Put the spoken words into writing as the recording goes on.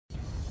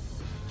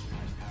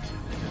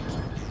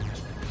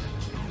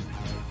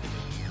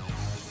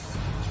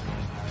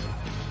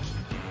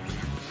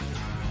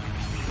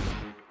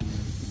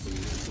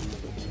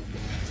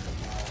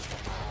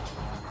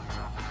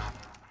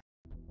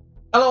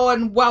Hello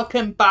and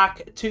welcome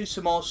back to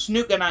some more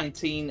Snooker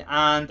 19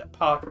 and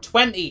part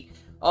 20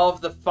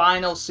 of the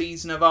final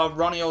season of our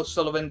Ronnie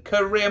O'Sullivan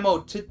Career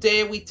Mode.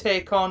 Today we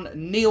take on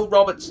Neil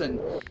Robertson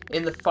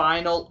in the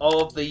final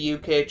of the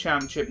UK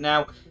Championship.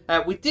 Now,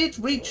 we did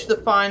reach the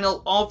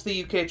final of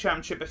the UK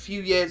Championship a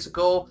few years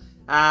ago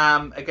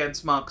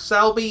against Mark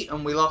Selby,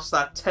 and we lost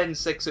that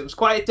 10-6. It was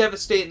quite a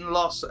devastating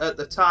loss at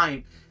the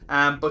time,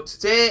 but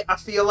today I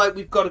feel like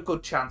we've got a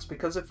good chance,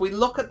 because if we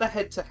look at the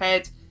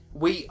head-to-head,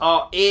 we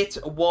are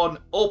 8-1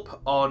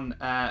 up on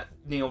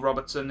Neil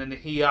Robertson, and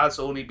he has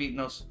only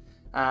beaten us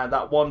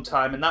that one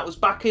time, and that was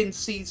back in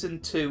Season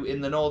 2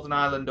 in the Northern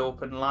Ireland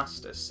Open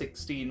last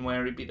 16,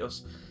 where he beat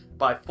us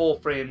by 4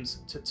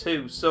 frames to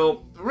 2.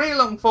 So, really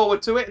looking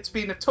forward to it. It's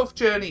been a tough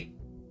journey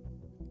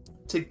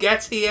to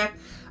get here.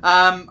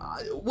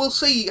 We'll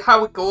see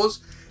how it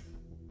goes.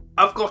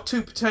 I've got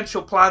two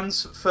potential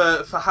plans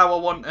for how I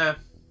want to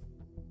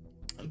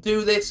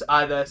do this: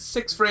 either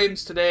 6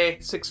 frames today,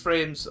 6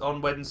 frames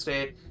on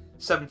Wednesday,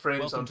 7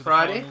 frames on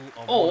Friday,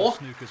 or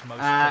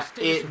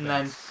 8 and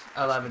then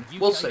 11.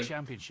 We'll see.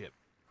 Championship.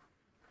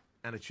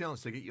 And a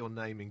chance to get your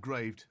name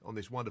engraved on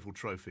this wonderful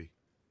trophy.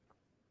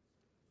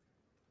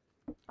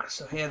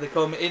 So here they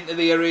come into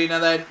the arena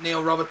then.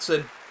 Neil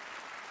Robertson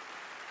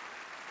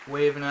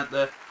waving at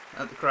the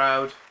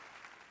crowd.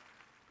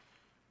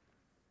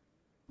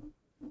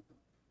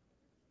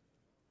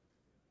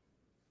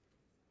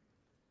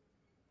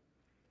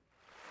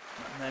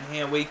 And then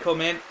here we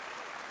come in,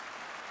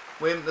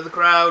 waving to the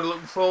crowd,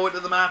 looking forward to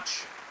the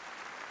match.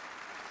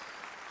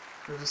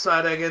 The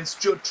decider against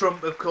Judd,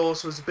 of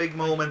course, was a big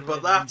moment,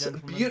 but that's a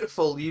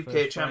beautiful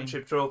UK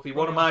Championship trophy,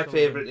 one of my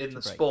favourite in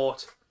the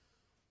sport.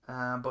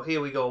 But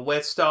here we go,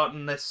 we're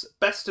starting this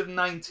best of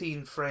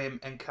 19 frame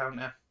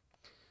encounter.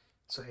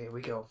 So here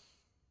we go.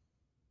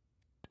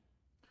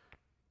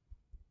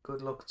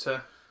 Good luck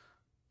to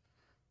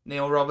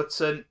Neil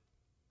Robertson.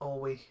 All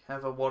we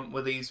ever want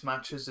with these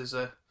matches is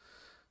a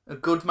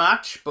good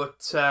match,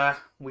 but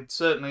we'd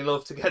certainly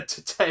love to get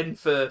to 10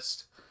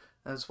 first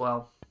as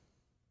well.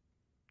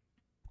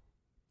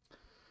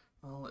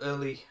 Well,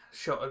 early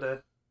shot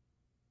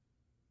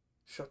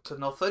to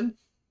nothing.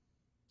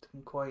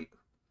 Didn't quite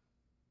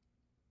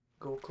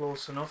go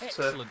close enough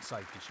to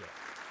safety shot.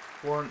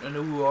 Warrant an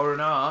ooh or an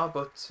ah,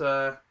 but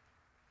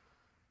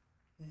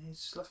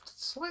he's left it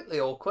slightly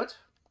awkward.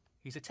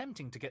 He's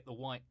attempting to get the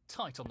white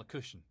tight on the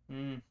cushion.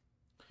 Hit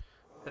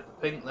the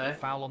pink there.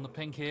 Foul on the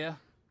pink here.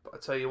 But I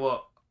tell you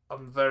what,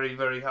 I'm very,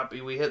 very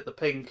happy we hit the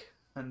pink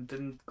and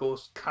didn't go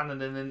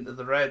cannoning into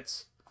the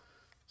reds.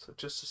 So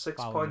just a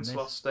 6 points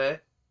lost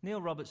there.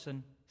 Neil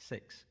Robertson,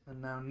 6.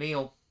 And now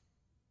Neil.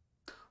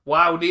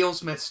 Wow,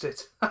 Neil's missed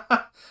it.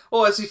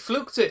 Oh, has he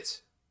fluked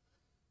it?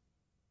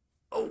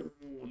 Oh,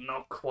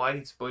 not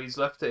quite, but he's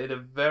left it in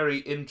a very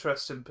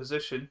interesting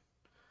position,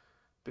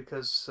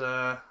 because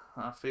I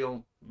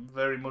feel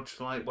very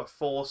much like we're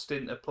forced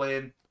into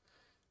playing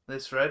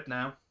this red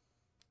now,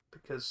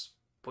 because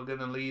we're going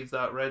to leave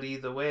that red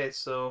either way.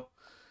 So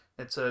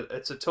it's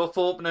a tough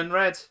opening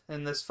red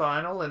in this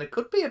final, and it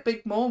could be a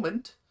big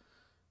moment,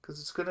 because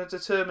it's going to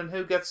determine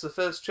who gets the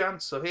first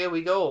chance. So here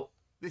we go.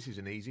 This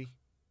isn't easy.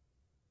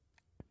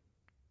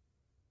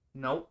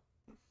 Nope.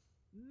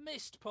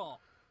 Missed pot.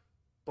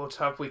 But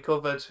have we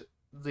covered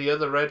the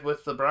other red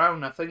with the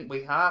brown? I think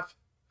we have.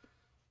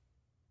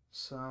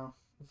 So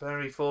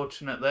very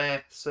fortunate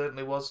there.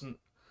 Certainly wasn't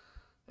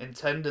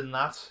intending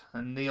that.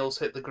 And Neil's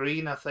hit the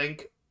green, I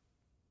think.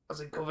 Has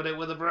he covered it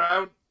with the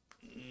brown?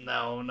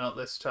 No, not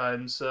this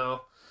time.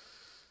 So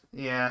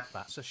yeah,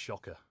 That's a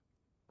shocker.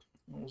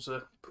 it was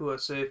a poor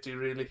safety,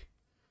 really,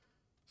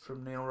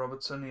 from Neil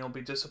Robertson. He'll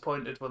be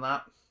disappointed with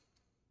that.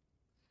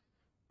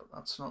 But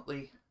that's not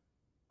the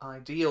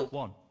ideal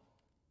 1.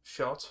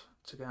 shot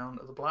to go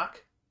onto the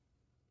black.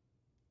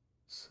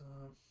 So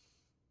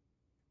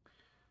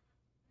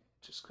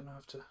just going to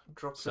have to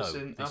drop this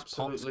in this pot's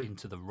absolutely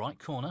into the right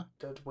corner.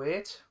 dead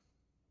weight.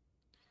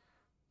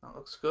 That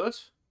looks good.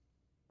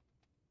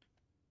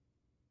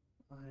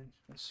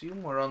 I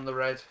assume we're on the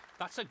red,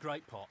 That's a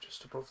great pot.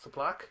 just above the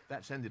black.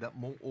 That's ended up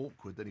more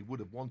awkward than he would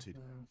have wanted.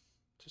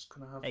 Just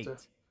going to have 8. to,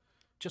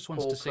 Just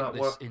wants to Poke sink that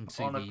this work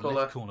into on a the colour.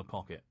 left corner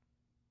pocket.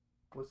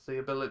 with the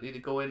ability to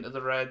go into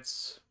the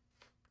reds.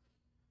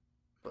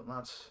 But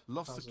that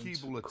Lost the hasn't cue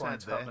ball a quite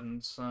tad there.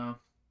 happened, so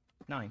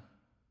 9.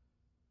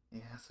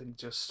 yeah, I think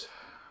just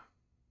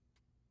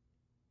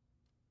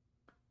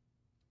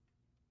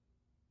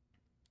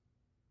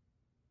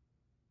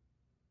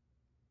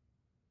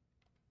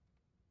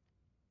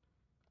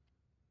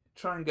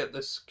try and get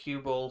this cue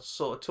ball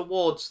sort of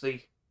towards the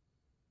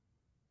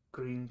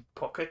green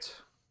pocket.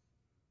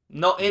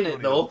 Not in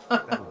it though.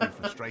 That would be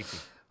frustrating.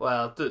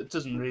 Well, it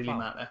doesn't really Foul.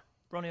 matter.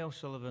 Ronnie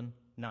O'Sullivan,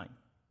 9.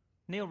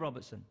 Neil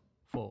Robertson,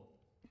 4.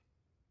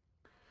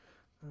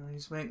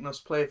 He's making us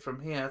play from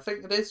here. I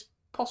think it is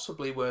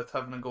possibly worth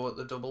having a go at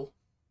the double.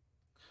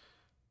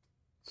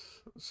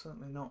 It's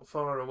certainly not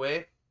far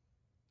away.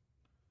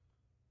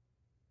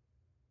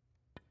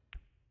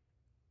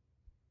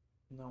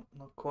 No,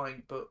 not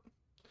quite, but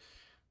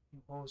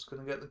Always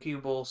going to get the cue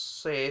ball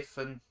safe,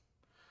 and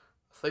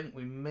I think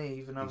we may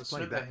even have He's a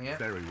played snooker that here.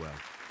 very well.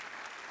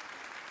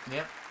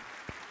 Yep.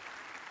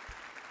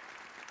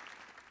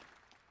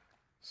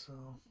 So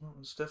that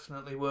was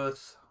definitely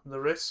worth the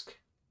risk.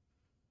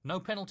 No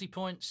penalty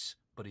points,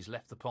 but he's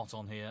left the pot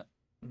on here.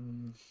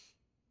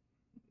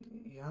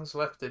 He has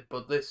left it,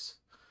 but this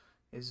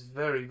is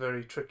very,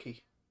 very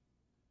tricky.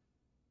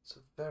 It's a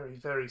very,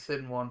 very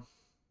thin one.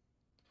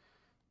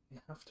 You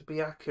have to be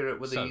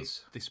accurate with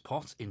these. This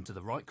pot into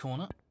the right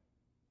corner.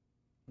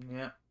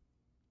 Yeah.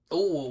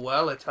 Oh,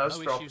 well, it has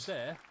No dropped. issues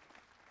there.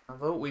 I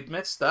thought we'd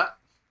missed that.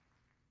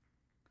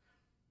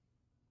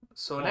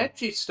 So an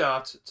edgy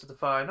start to the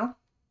final.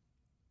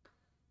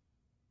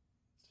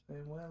 So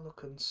we're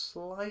looking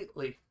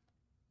slightly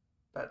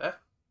better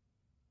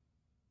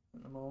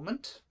at the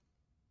moment.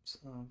 So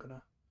I'm going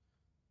to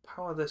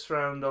power this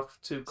round off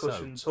 2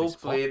 cushions, So, this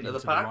hopefully pot into the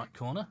pack. right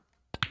corner.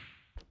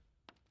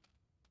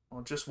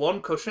 Or just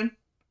 1 cushion.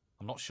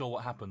 I'm not sure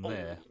what happened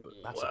there, but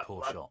that's a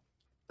poor shot.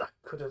 That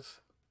could have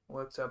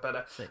worked out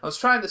better. 6. I was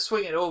trying to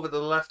swing it over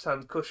the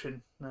left-hand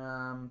cushion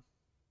there,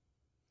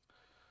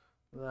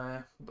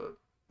 but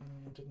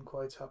it didn't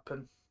quite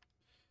happen.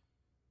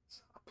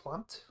 Is that a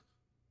plant?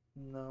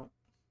 No.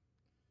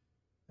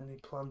 Any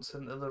plants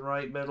into the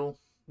right middle,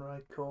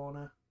 right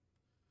corner?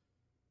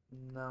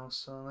 No,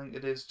 so I think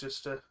it is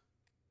just a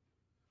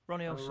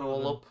Ronnie roll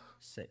O'Sullivan, up.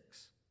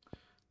 6.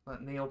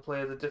 Let Neil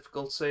play the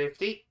difficult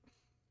safety,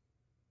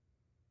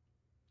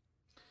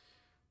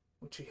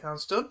 which he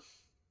has done.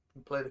 He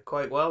played it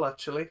quite well,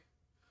 actually.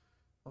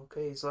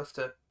 Okay, he's left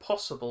a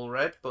possible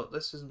red, but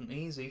this isn't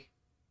easy.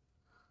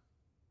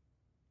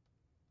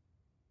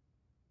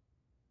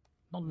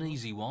 Not an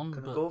easy one,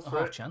 Gonna but go a for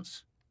half it.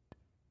 chance.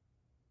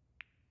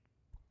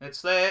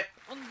 It's there.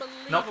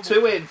 Unbelievable. Not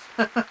 2 in.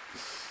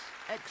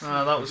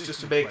 Excellent that was just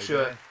to make play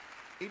sure. there.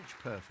 Inch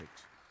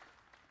perfect.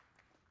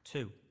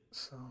 2.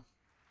 So,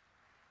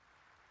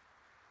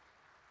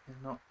 you're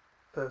not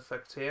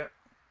perfect here.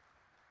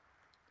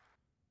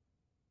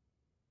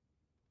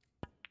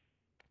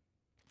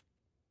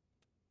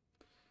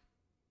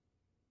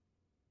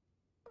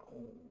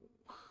 Oh,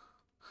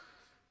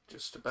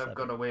 just about 7.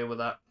 got away with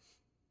that.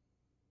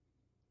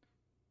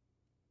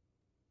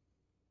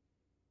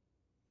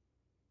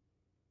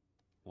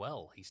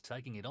 Well, he's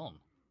taking it on.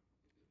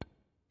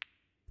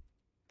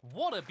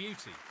 What a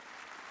beauty.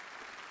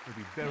 He'll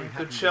be very Yeah,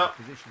 happy good shot.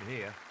 with the position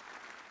here.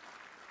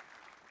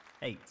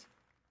 8.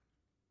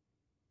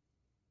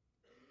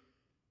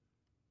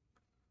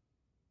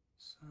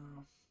 So,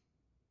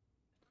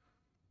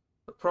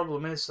 the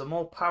problem is, the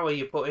more power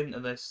you put into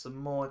this, the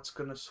more it's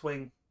going to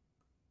swing.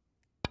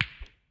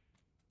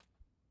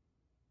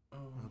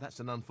 Oh, that's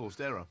an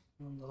unforced error.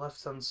 On the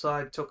left-hand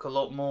side took a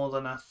lot more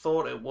than I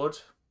thought it would.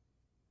 So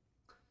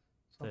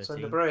I'll send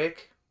a 13.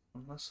 break,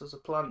 unless there's a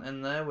plant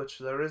in there, which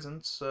there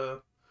isn't,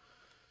 so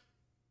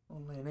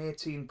only an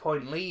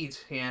 18-point lead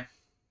here.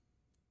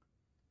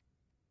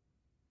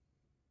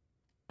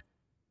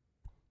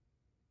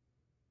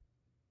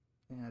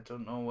 Yeah, I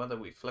don't know whether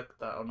we flicked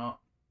that or not.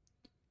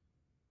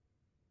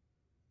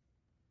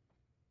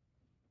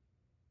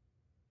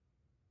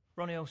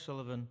 Ronnie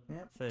O'Sullivan,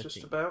 Yep, 30.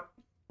 just about.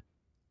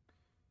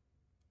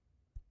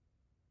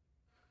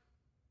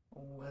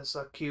 Oh, where's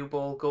that cue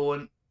ball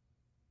going?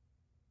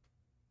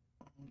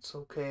 It's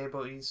okay,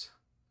 but he's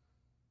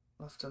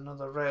left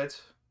another red.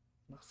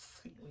 I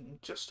think we can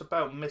just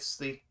about miss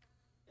the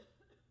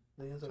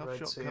other Tough reds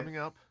shot here. coming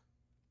up.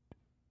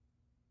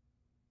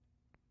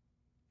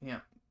 Yeah.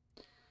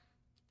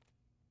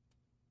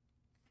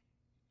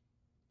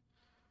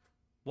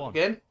 1.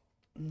 Again,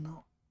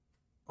 not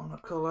on a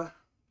colour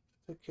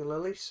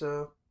particularly,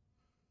 so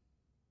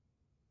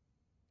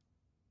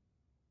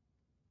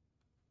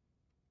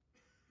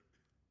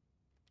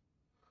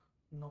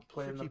not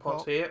playing Tricky the pot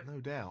pot, here. no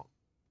doubt.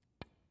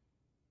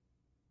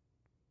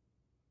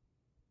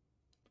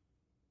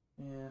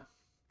 Yeah.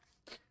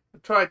 I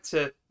tried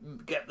to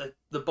get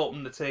the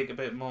bottom to take a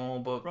bit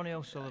more, but Ronnie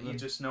O'Sullivan, you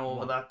just know over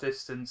 1. that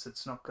distance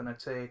it's not going to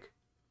take.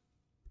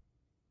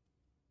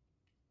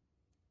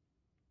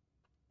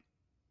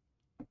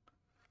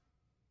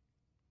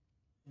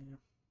 Yeah.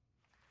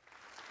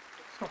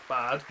 It's not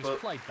bad, He's but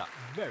played that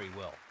very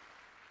well.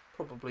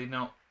 probably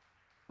not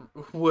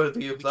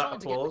worthy of We that tried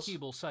to get the applause cue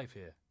ball safe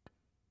here.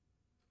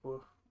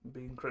 for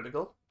being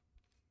critical.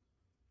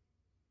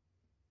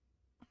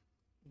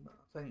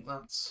 I think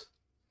that's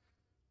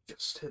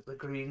just hit the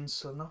green,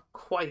 so not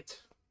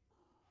quite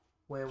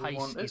where we Pace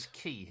wanted. is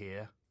key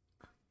here.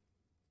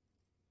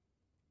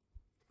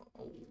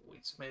 Oh,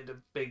 he's made a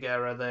big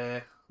error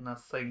there, and I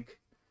think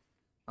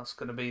that's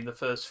going to be the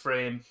first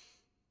frame,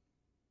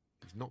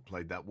 He's not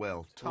played that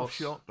well. Tough Tough.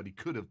 shot, but he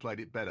could have played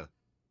it better.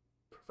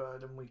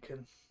 providing we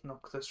can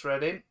knock this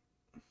red in.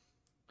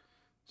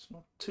 It's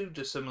not too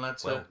dissimilar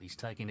to Well, he's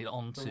taking it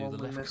on to the the one we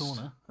left missed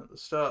corner. at the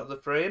start of the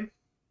frame.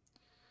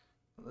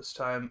 But this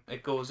time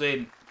it goes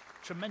in.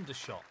 Tremendous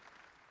shot.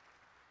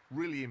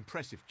 Really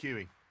impressive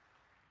cueing.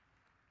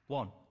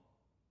 1.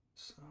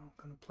 So I'm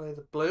going to play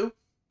the blue.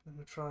 I'm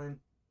going to try and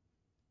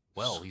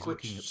Well, he's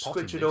looking at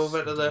potting Switch it this over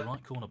into to the the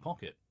right corner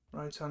pocket.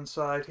 right-hand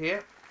side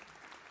here.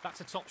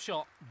 That's a top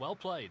shot. Well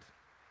played.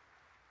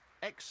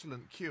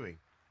 Excellent cueing.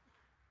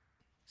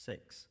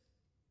 6.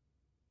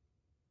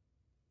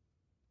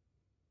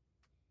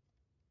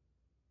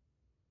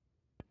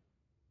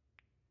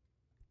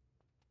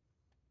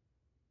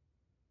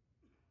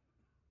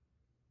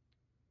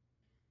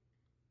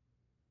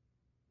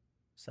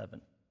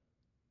 7.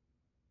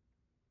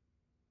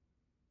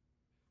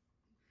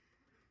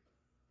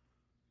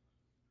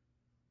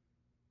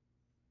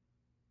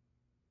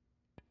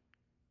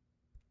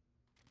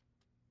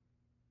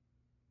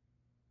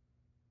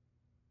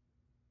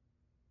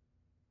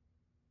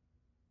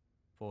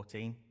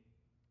 14.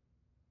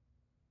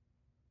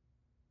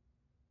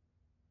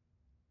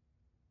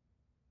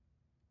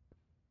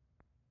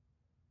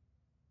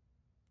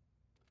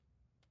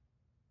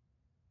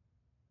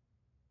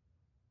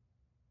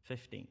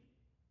 15.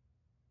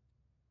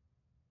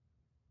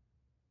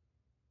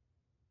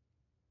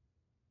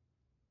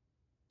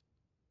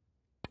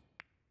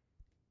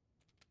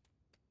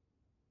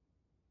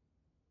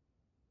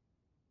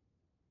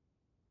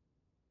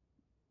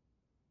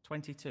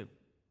 22.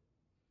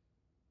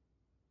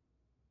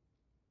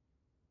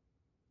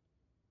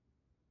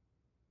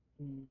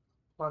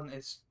 Plant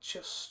is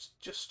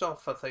just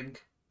off, I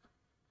think,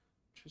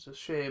 which is a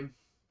shame.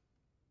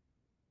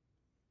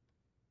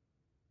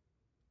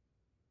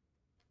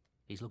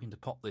 He's looking to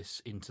pop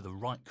this into the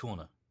right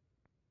corner.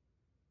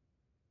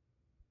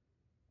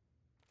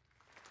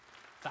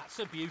 That's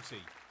a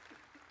beauty.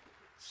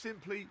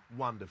 Simply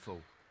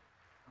wonderful.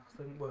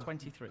 I think we're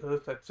 23.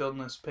 perfect on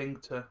this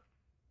pink to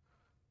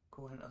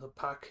go into the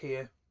pack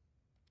here.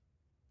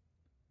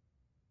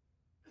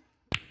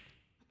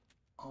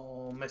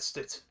 Oh, missed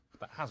it.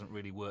 That hasn't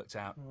really worked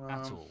out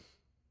at all.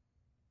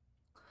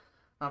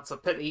 That's a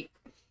pity.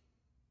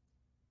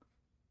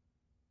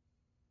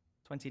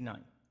 29.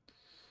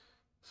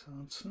 So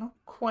it's not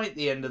quite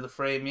the end of the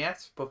frame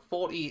yet, but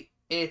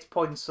 48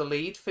 points to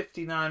lead,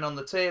 59 on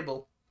the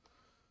table.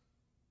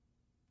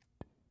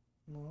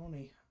 We're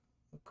only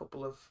a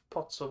couple of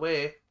pots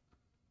away.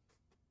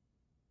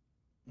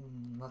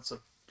 That's a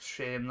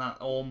shame. That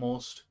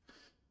almost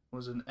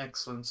was an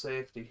excellent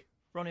safety.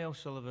 Ronnie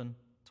O'Sullivan,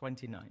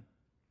 29.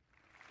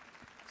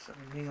 So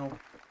Neil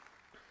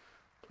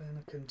playing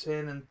a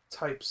containing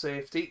type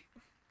safety.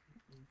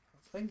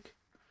 I think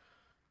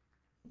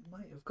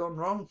might have gone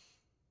wrong.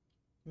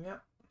 Yeah.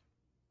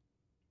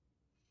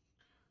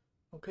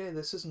 Okay,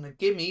 this isn't a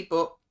gimme,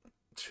 but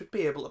should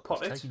be able to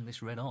pot it. Taking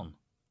this red on.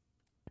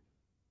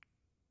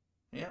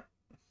 Yeah.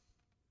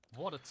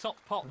 What a top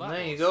pot that And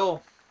there was. you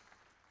go.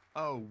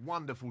 Oh,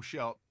 wonderful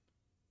shot.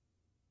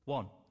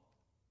 1.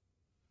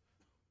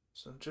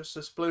 So just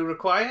this blue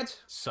required.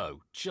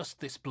 So,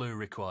 just this blue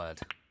required.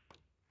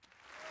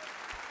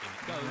 In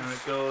it goes. There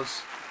it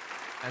goes.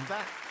 And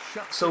that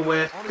shuts So the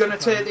we're door on going to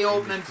his take opponent the in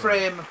opening this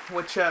frame. frame,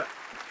 which I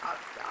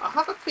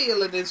have a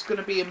feeling is going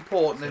to be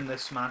important in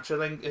this match. I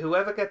think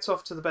whoever gets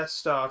off to the best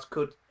start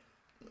could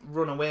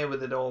run away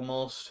with it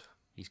almost.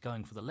 He's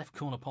going for the left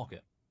corner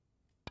pocket.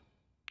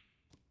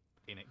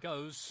 In it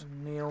goes.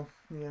 And Neil,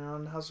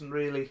 hasn't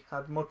really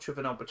had much of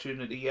an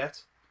opportunity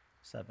yet.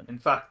 7. In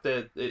fact,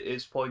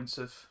 his points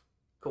have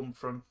come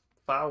from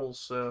fouls,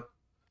 so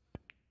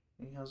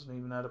he hasn't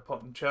even had a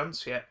potting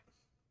chance yet.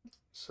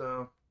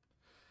 So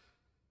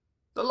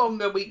the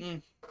longer we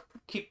can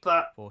keep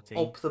that 14.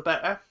 up, the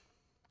better.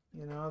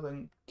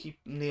 Then keep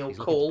Neil He's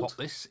looking to cold. pop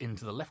this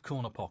into the left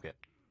corner pocket.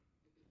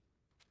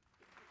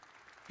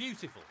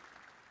 Beautiful.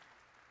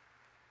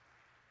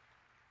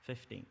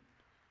 15.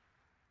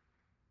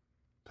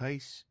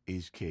 Pace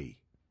is key.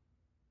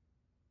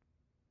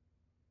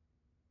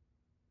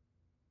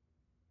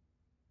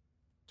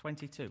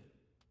 22.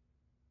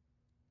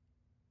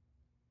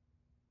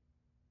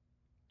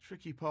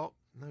 Tricky pot,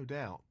 no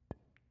doubt.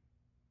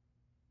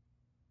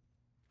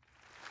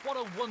 What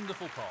a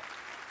wonderful pot.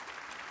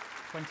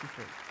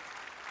 23.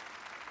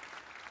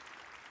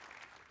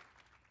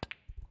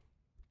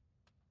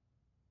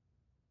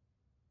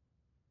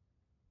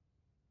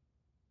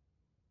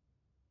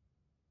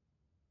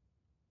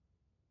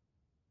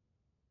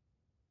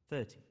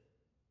 30.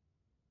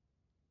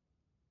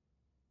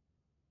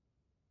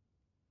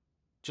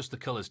 Just the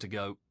colours to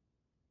go.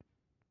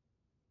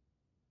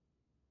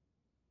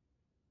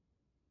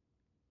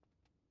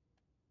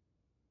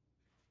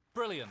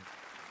 Brilliant.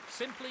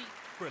 Simply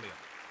brilliant.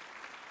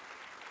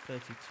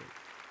 32.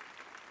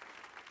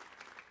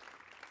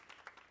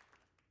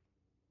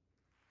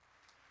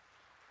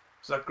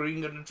 Is that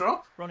green going to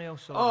drop? Ronnie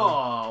O'Sullivan.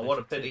 Oh, what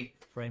a 32. pity.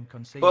 Frame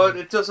conceded. But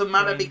it doesn't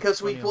matter Frame,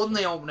 because we've Ronnie won the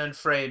O'Sullivan. opening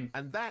frame.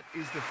 And that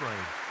is the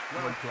frame.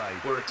 Well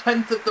played. We're a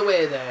tenth of the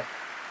way there.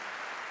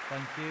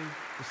 Thank you.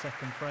 The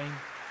second frame.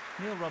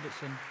 Neil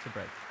Robertson to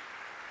break.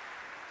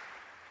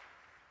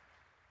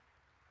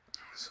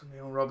 So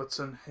Neil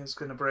Robertson is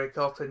going to break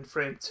off in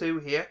frame 2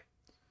 here.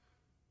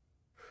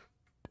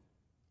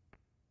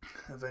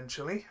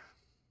 Eventually.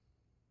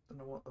 Don't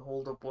know what the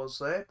hold-up was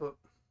there, but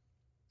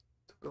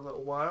took a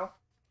little while.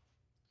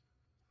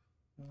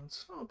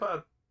 It's not a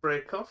bad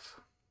break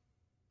off.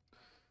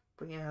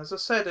 But yeah, as I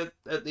said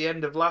at the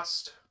end of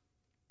last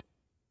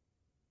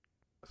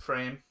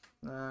frame,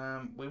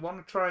 we want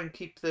to try and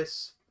keep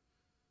this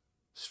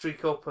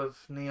streak up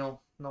of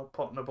Neil not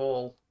potting a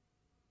ball.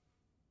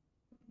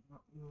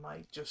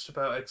 Might just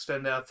about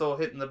extend it. I thought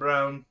hitting the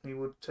brown he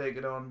would take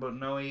it on, but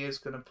no, he is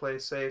going to play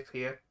safe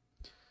here.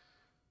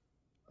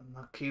 And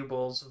that cue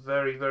ball's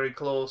very, very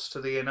close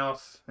to the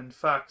in-off. In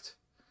fact,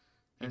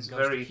 it's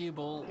very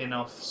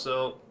in-off,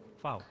 so...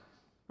 Foul.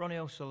 Ronnie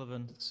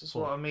O'Sullivan. This is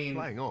what I mean.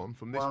 Playing on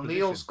from this While position.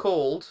 Neil's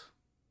cold,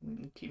 we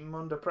can keep him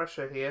under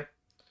pressure here.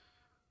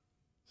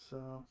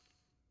 So...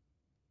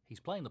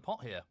 He's playing the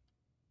pot here.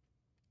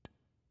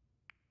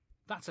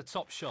 That's a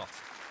top shot.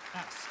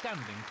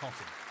 Outstanding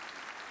potting.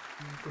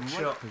 Good Great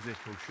shot.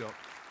 positional shot.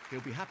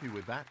 He'll be happy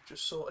with that.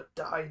 Just sort of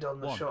died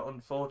on the shot,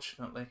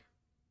 unfortunately.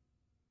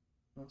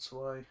 That's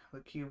why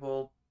the cue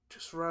ball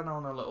just ran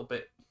on a little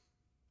bit.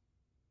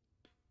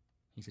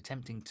 He's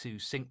attempting to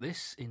sink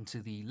this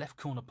into the left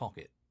corner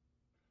pocket.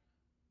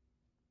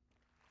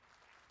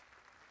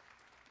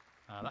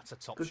 That's a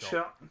top Good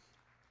shot.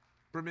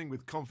 Brimming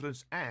with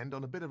confidence and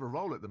on a bit of a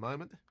roll at the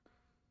moment.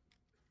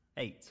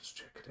 8. Just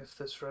checking if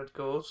this red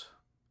goes.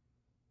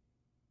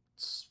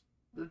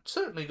 It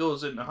certainly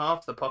goes into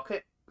half the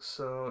pocket,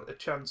 so a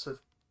chance of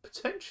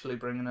potentially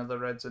bringing other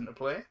reds into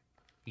play.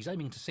 He's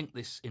aiming to sink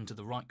this into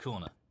the right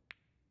corner.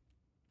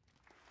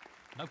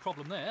 No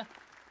problem there.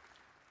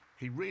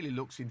 He really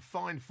looks in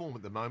fine form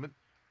at the moment.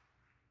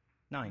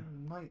 9.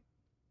 Might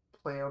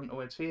play onto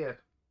it here.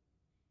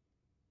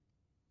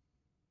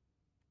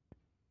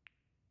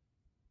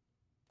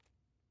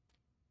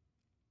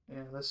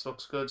 Yeah, this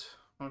looks good.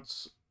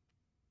 That's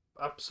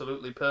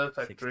absolutely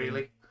perfect, 16.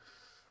 really. That's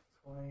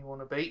where you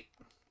want to be.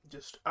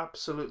 Just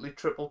absolutely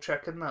triple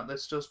checking that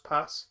this does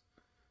pass.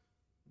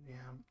 Yeah,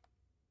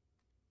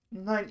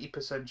 I'm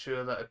 90%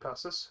 sure that it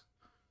passes.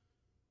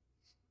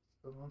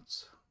 So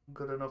that's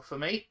good enough for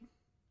me.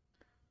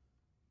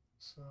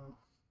 So,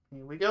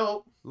 here we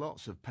go.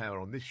 Lots of power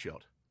on this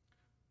shot.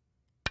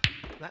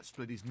 That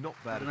split is not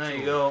bad And at all. there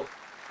you go.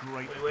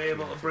 Great We were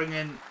able to bring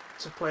in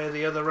to play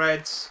the other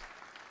reds.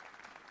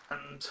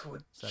 And we're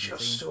 17.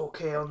 just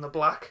okay on the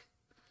black.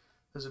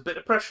 There's a bit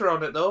of pressure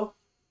on it though.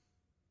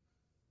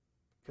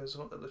 Because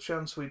look at the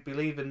chance we'd be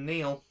leaving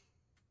Neil.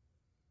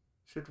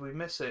 Should we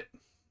miss it?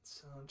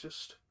 So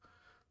just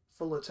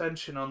full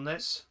attention on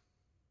this.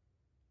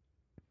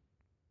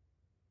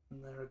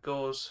 And there it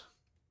goes.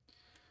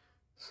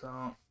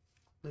 So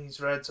these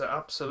reds are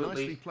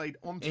absolutely Nicely played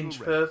onto inch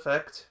a red.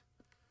 perfect.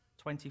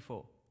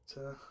 24.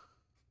 To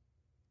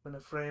win a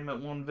frame at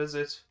one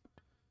visit.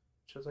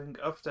 Which I think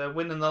after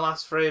winning the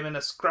last frame in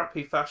a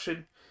scrappy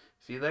fashion,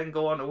 if you then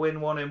go on to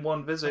win one in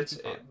one visit,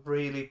 25. it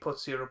really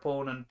puts your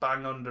opponent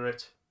bang under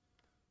it.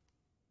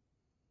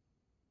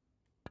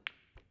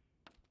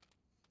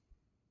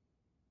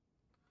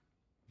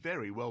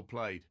 Very well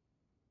played.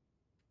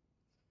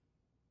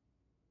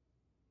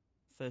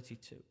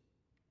 32.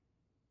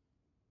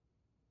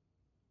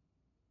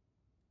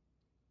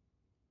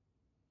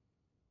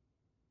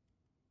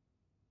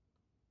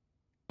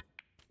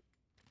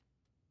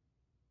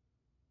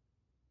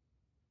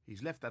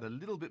 He's left that a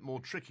little bit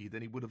more tricky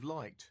than he would have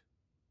liked.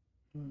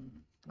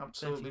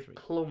 Absolutely 33.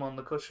 plumb on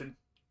the cushion.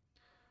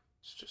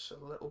 It's just a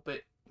little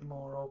bit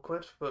more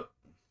awkward, but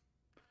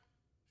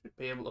should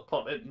be able to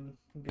pot it and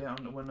get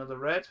onto another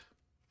red.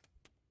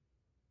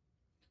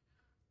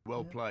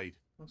 Well Yeah. played.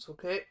 That's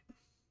okay.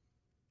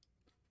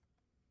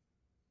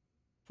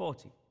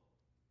 40.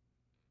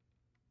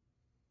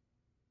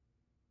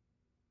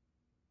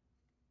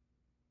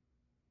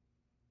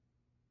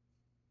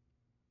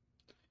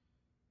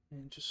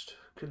 And just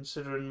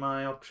considering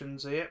my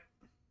options here.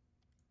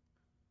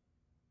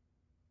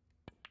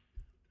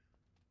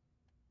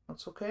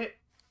 That's okay.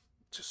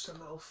 Just a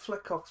little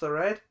flick off the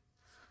red.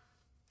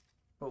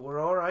 But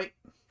we're alright.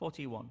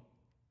 41.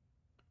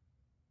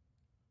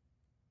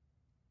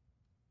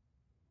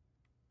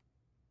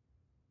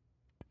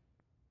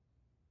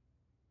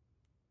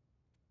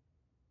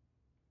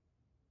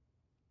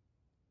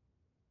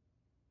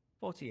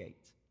 48.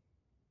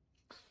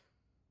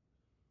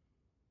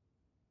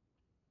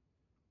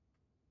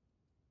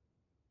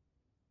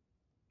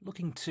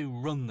 Looking to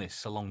run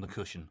this along the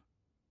cushion.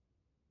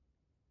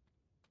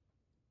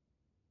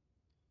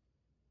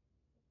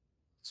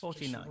 Just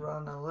 49.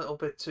 ran a little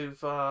bit too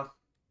far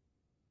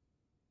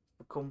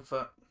for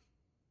comfort.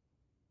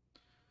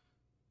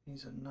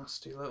 These are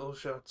nasty little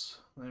shots.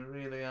 They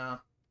really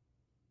are.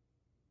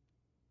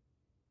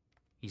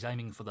 He's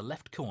aiming for the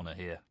left corner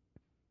here.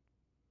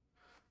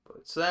 But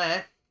it's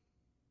there.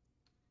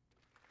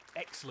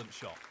 Excellent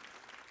shot.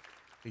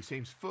 He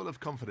seems full of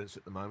confidence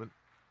at the moment.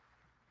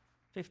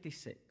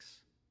 56.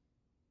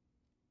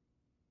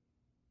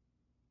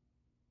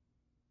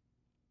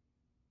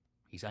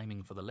 He's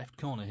aiming for the left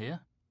corner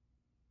here.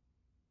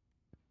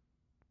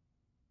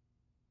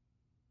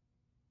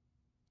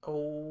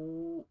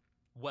 Oh.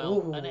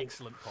 Well, an Ooh.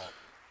 excellent pot.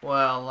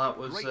 Well, that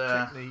was Great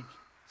technique.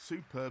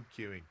 Superb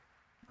cueing.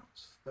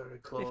 very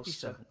close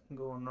 57. to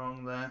going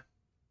wrong there.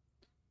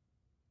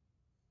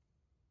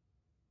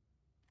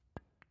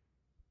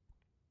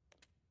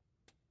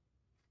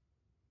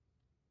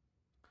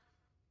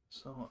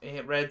 So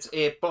 8 reds,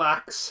 8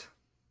 blacks.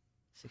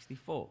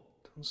 64.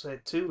 Don't say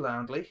it too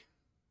loudly,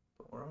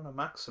 but we're on a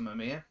maximum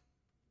here.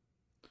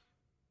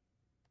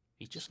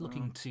 He's just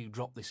looking to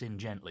drop this in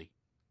gently.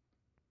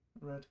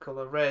 Red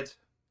colour, red.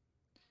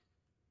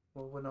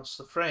 Will win us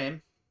the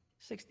frame.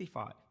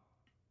 65.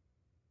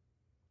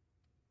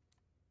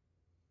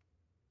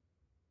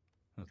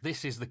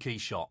 This is the key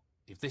shot.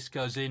 If this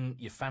goes in,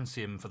 you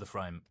fancy him for the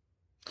frame.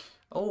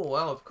 Oh,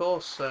 well, of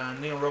course,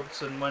 Neil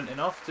Robertson went in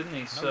off, didn't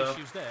he? No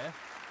issues there.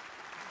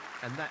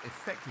 And that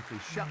effectively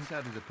shuts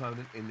out his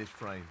opponent in this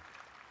frame.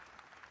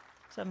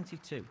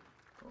 72.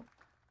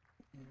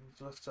 We've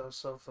left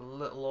ourselves a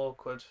little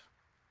awkward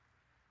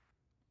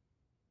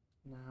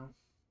now.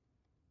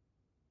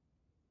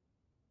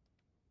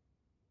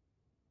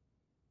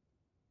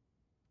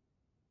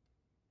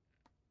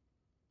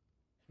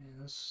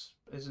 Yeah, this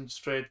isn't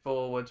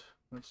straightforward,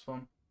 this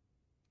one.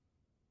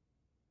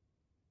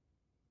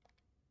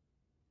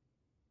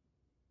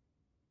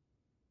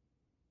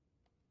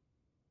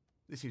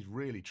 This is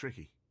really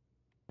tricky.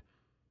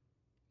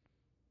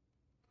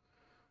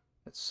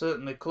 It's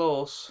certainly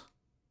close.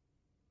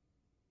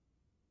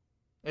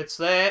 It's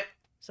there.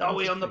 73. Are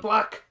we on the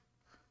black?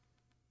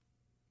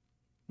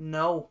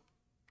 No.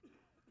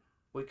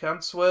 We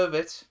can't swerve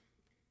it.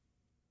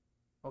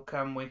 Or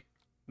can we?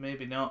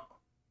 Maybe not.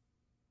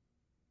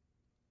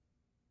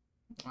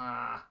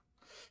 Ah.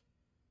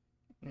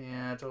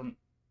 Yeah,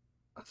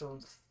 I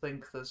don't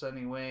think there's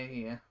any way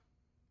here.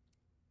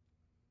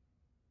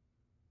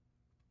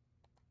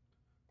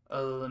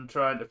 Other than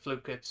trying to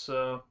fluke it,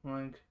 so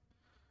like,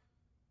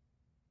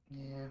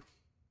 yeah,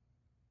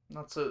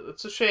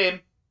 it's a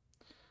shame.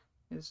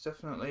 It's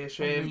definitely a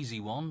shame. An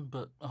easy one,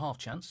 but a half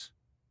chance.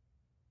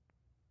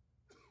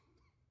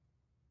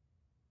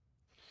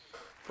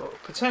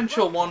 But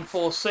potential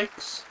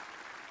 146.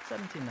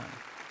 79.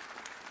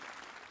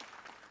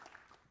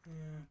 Yeah,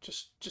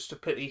 just a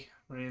pity,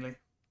 really.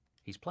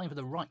 He's playing for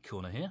the right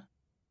corner here.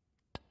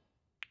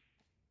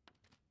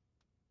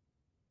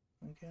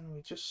 Again,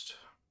 we just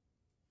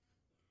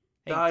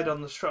died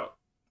on the shot.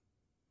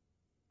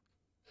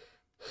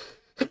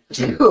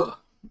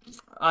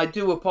 I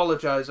do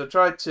apologise. I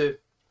tried to...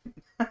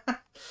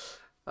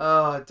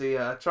 Oh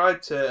dear, I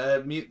tried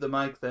to mute the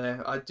mic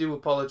there. I do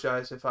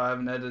apologise if I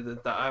haven't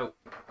edited that out.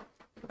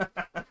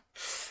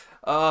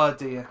 Oh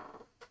dear.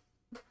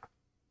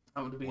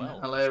 That would have been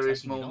a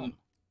hilarious moment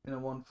in a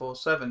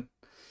 147.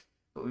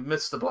 But we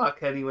missed the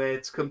black anyway.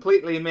 It's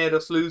completely made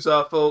us lose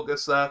our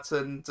focus, that,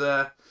 and...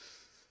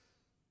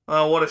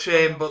 well, what a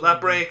shame, but that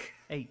break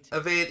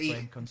of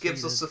 80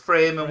 gives us the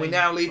frame, and we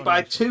now lead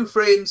by 2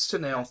 frames to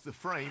 0. That's the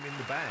frame in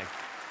the bag.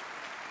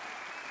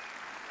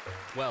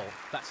 Well,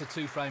 that's a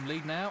 2-frame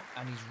lead now,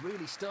 and he's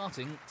really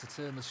starting to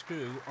turn the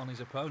screw on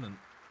his opponent.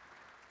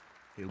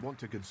 He'll want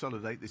to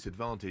consolidate this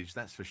advantage,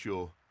 that's for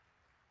sure.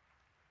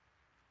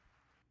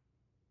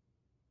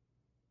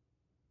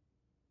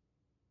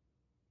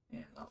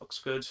 Yeah, that looks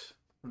good.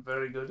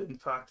 Very good, in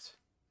fact.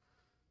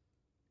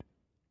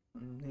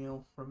 And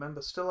Neil,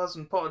 remember, still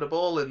hasn't potted a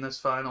ball in this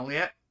final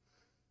yet.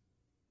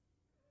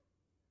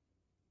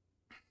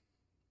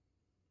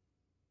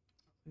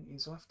 I think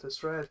he's left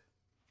us red.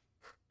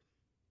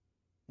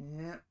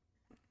 Yeah.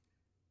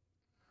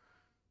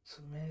 It's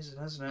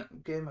amazing, isn't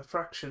it? Game of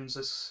fractions,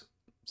 this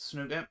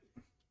snooker.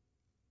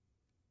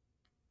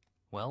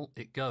 Well,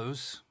 it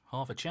goes.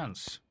 Half a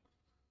chance.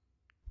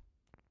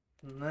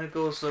 And there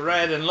goes the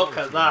red, and look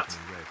at that.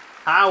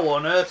 How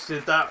on earth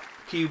did that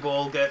cue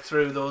ball get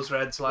through those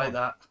reds like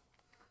that?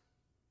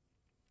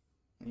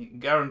 You can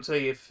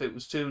guarantee if it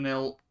was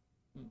 2-0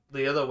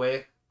 the other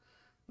way,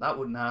 that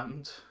wouldn't have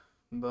happened.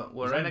 But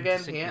we're in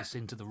again here. This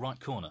into the right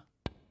corner.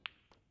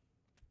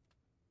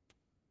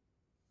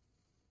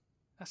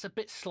 That's a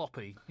bit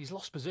sloppy. He's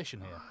lost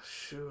position here. Oh,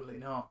 surely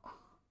not.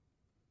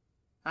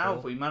 How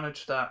have we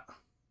managed that?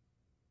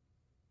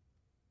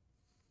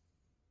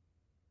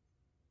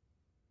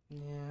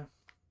 Yeah.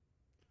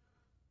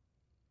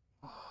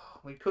 Oh,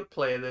 we could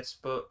play this,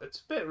 but it's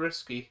a bit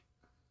risky.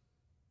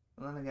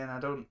 And then again, I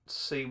don't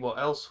see what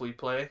else we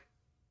play.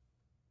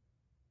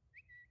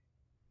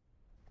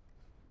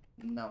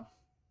 No.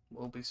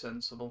 We'll be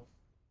sensible.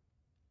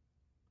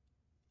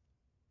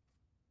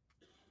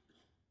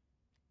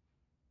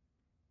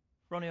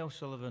 Ronnie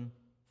O'Sullivan,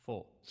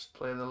 4. Just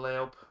play the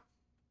layup.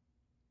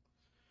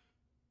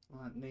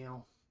 Let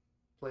Neil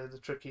play the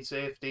tricky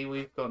safety.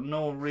 We've got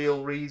no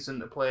real reason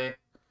to play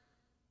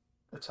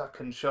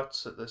attacking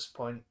shots at this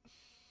point.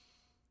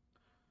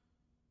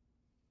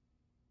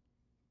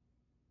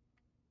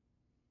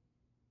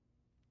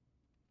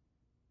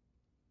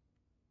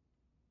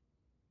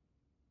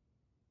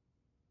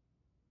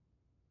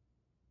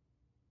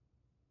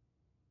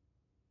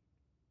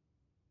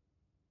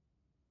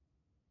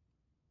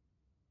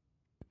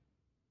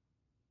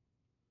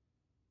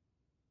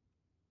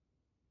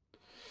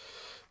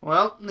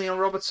 Well, Neil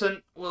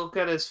Robertson will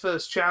get his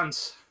first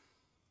chance.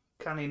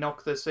 Can he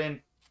knock this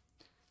in?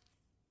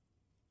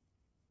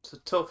 It's a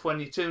tough when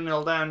you're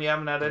 2-0 down, you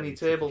haven't had any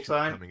table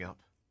time.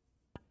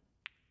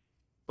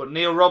 But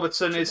Neil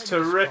Robertson is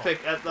Tremendous terrific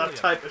spot. at that Brilliant.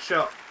 type of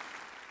shot.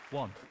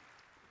 1.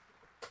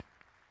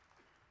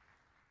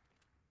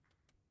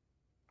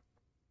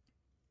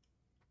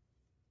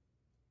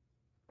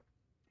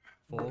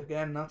 4. But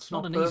again, that's It's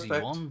not an perfect.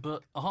 easy one,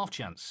 but a half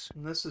chance.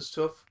 And this is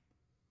tough.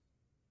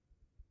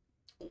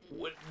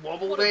 Ooh, it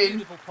wobbled What a in.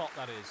 beautiful pot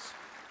that is.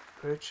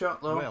 Great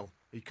shot, though. Well,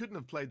 he couldn't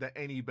have played that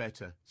any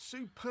better.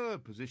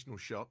 Superb positional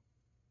shot.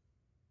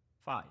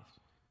 5.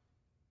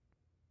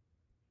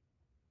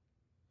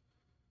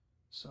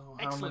 So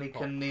how Excellent many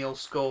pot. can Neil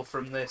score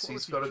from this?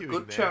 He's got a Quality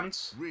good cueing there.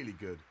 chance. Really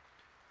good.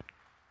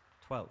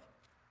 12.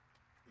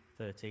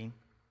 13.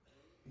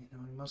 You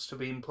know, he must have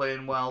been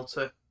playing well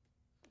to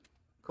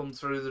come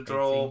through the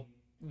draw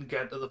and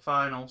get to the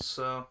finals.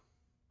 So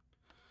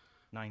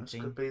this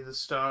 19. could be the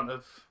start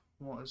of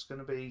what is going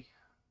to be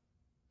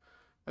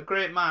a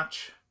great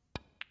match.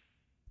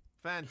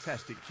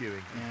 Fantastic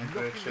cueing. Yeah, He's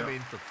great knocking them shot.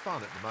 in for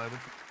fun at the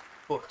moment.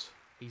 But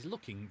He's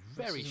looking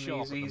this very isn't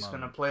sharp easy. at the He's going to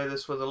moment. play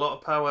this with a lot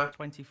of power.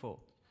 24.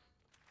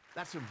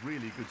 That's a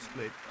really good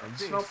split. And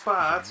It's this not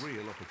bad. is a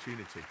real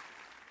opportunity.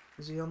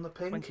 Is he on the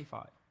pink?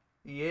 25.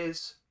 He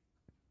is.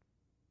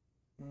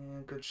 Yeah,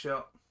 good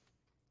shot.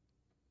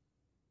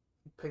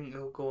 Pink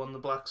will go on the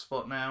black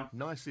spot now.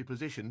 Nicely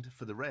positioned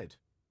for the red.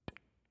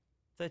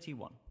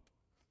 31.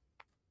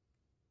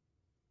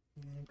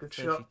 Yeah, good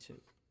shot.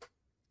 32.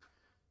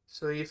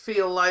 So you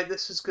feel like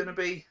this is going to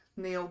be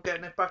Neil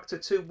getting it back to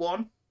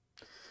 2-1.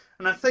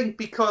 And I think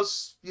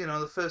because, you know,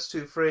 the first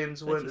two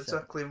frames weren't 37.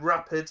 exactly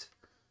rapid,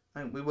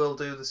 I think we will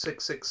do the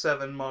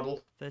 667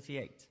 model.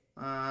 38.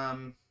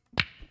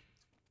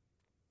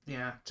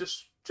 Yeah,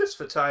 just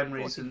for time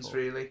reasons, 44.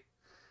 really.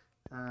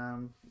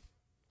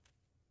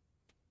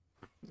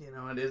 You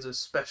know, it is a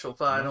special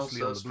final, Nicely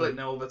so on the splitting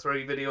blue. it over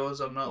 3 videos,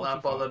 I'm not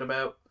that 45. bothered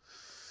about.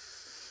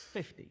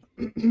 50.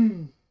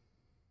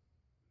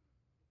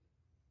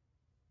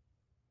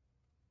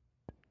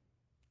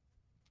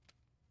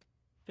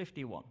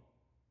 51.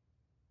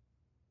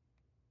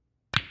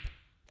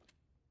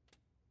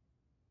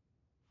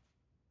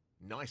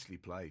 Nicely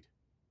played.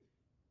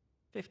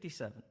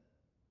 57.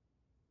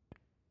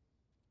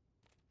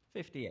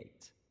 58.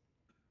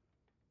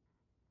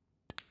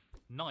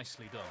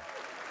 Nicely done.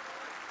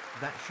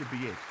 That should be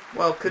it.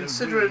 Well, No real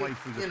considering, way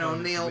through the you know,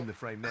 opponent to Neil win the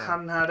frame now.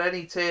 hadn't had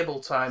any table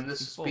time, this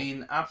has 64.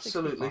 been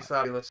absolutely 65.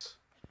 fabulous.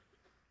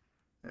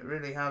 It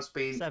really has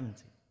been.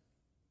 70.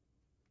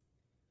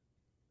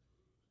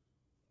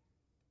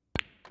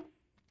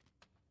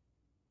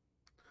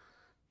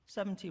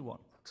 71.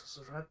 Does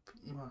the red...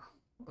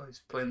 Oh,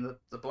 he's playing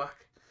the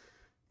black.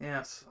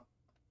 Yes.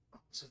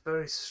 It's a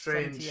very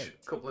strange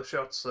 78. couple of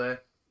shots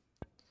there.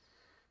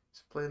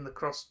 He's playing the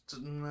cross...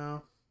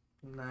 No.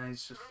 No,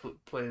 he's just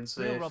playing Neil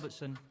safe.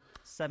 Robertson,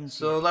 78.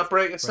 So that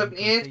break at Frame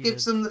 78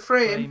 gives conceded. them the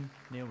frame.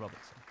 Neil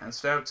Robertson. And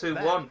it's down That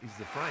 2-1. is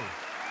the frame.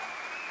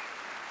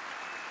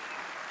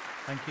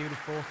 Thank you, the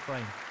 4th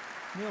frame.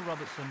 Neil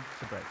Robertson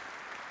to break.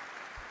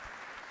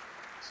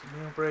 So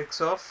Neil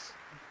breaks off.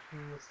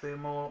 With the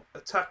more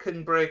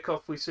attacking break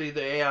off we see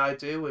the AI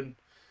do, and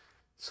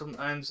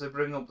sometimes they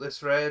bring up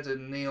this red,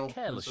 and Neil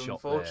Careless has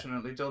shot there.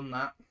 unfortunately done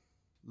that.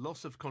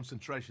 Loss of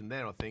concentration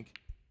there, I think.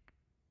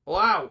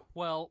 Wow!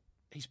 Well,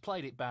 he's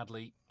played it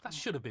badly. That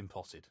should have been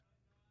potted.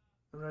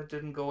 The red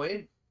didn't go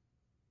in.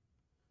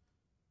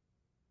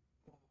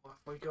 Oh, have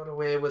we got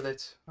away with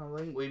it? I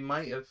think we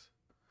might have.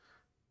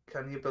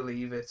 Can you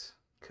believe it?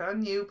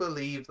 Can you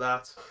believe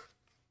that?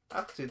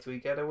 How did we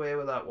get away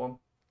with that one?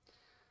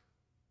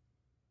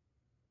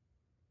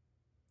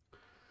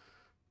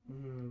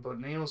 But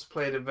Neil's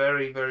played a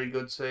very, very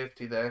good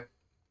safety there.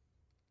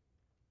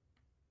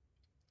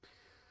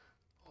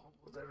 Oh,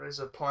 there is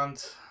a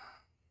plant.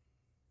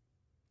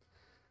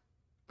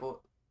 But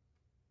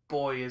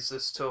boy, is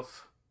this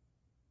tough.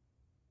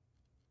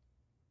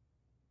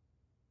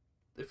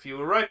 If you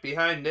were right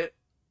behind it,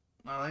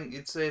 I think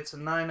you'd say it's a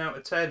 9 out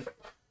of 10.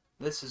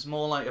 This is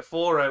more like a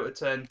 4 out of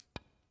 10.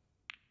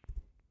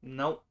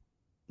 Nope,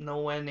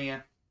 nowhere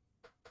near.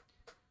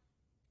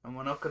 And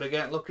we're not going to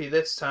get lucky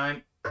this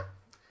time.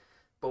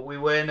 But we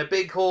were in a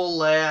big hole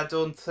there. I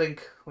don't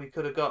think we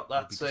could have got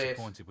I'd that be safe.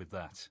 disappointed with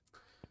that.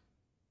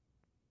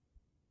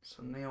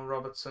 So Neil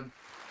Robertson,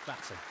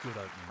 That's a good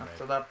opening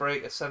after red. that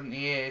break of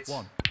 78,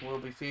 1. will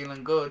be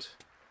feeling good.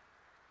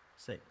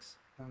 6.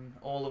 And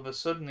all of a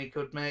sudden he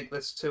could make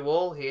this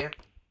 2-all here.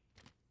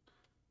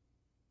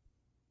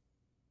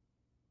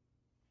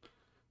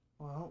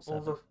 Well,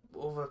 7.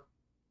 over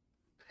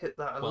hit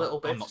that a Well, little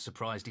bit. I'm not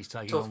surprised he's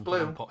taking Tough on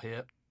blue. one pot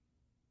here.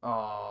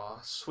 Oh,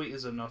 sweet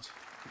as a nut.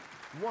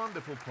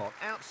 Wonderful pot.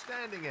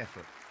 Outstanding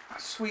effort.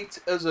 Sweet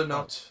as a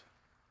nut.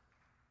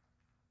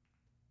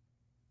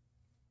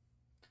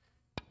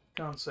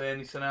 Can't say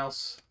anything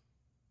else.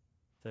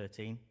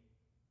 13.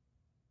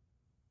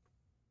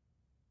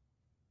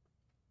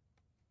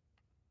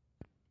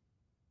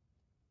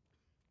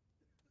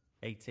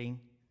 18.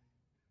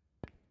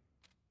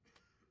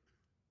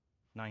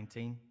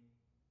 19.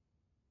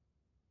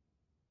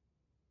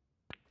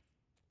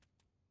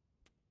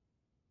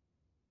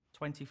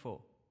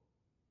 24.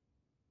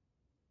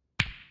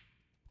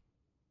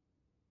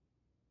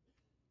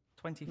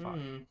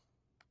 25.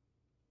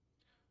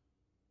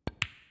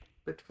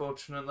 Bit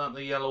fortunate that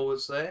the yellow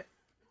was there.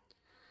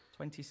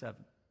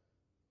 27.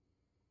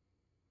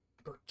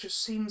 But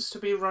just seems to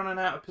be running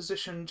out of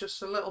position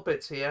just a little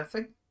bit here. I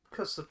think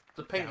because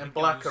the pink Down and it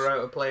black goes. are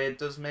out of play, it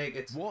does make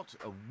it What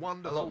a a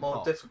wonderful lot more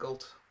pot.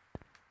 difficult.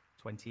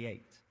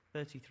 28.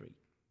 33.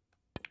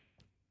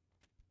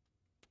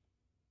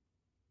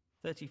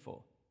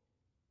 34.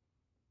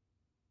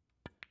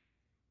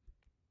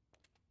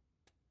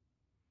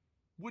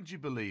 Would you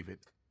believe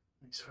it?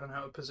 He's run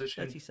out of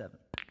position. 37.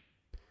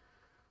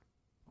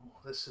 Oh,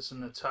 this is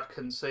an attack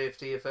and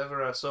safety if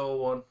ever I saw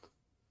one.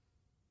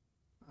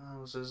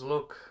 How's his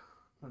look?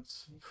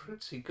 That's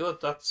pretty good.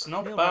 That's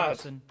not Neil bad.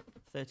 Robertson,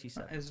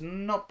 37. That is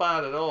not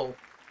bad at all.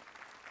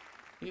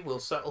 He will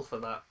settle for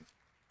that.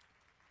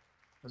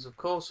 There's of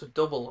course a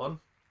double on.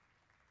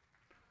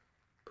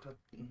 But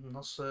I'm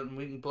not certain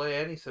we can play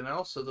anything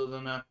else other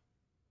than a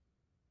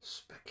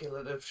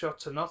speculative shot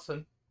to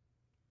nothing.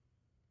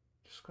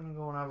 Just gonna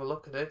go and have a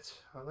look at it.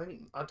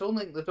 I don't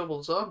think the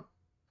double's on.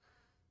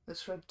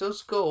 This red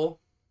does go.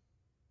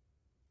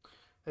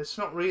 It's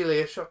not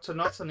really a shot to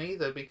nothing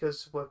either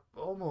because we're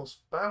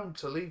almost bound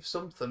to leave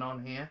something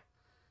on here.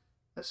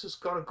 This has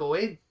got to go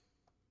in.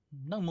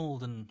 No more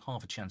than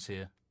half a chance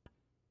here.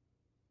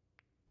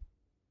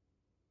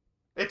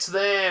 It's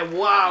there.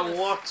 Wow,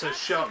 what a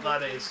shot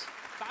that is.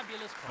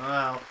 Fabulous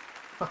pot.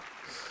 Wow.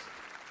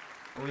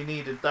 We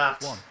needed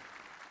that. 1.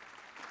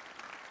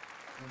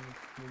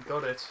 And we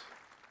got it.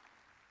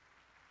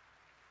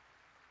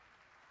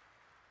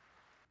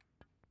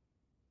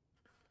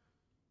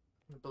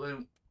 The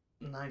blue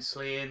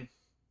nicely in.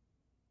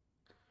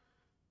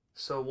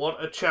 So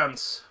what a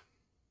chance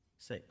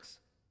 6.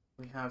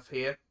 we have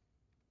here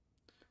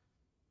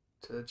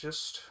to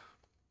just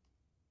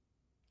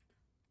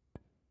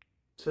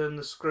turn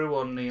the screw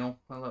on Neil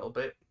a little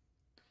bit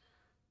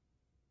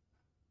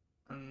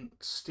and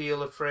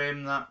steal a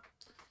frame that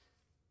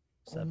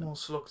 7.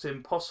 almost looked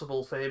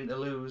impossible for him to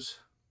lose.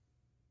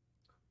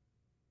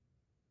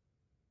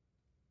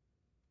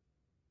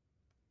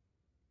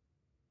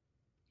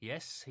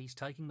 Yes, he's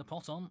taking the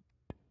pot on.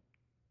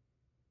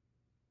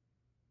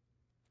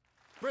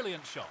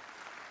 Brilliant shot.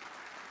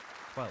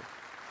 12.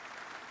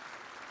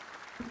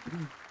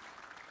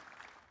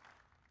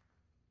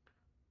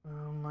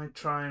 I might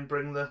try and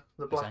bring the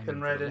He's black aiming and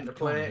for red the into left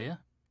corner play. here.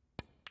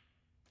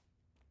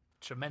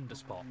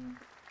 Tremendous pot.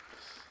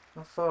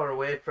 Not far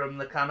away from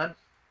the cannon,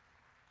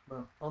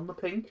 but on the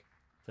pink.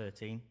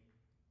 13.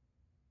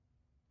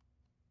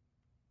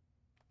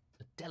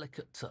 A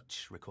delicate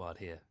touch required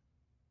here.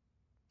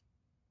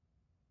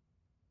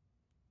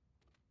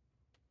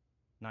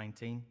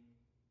 19.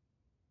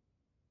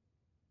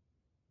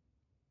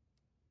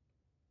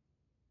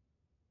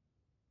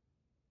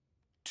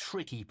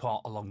 Tricky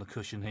pot along the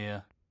cushion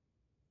here.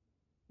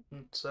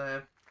 It's,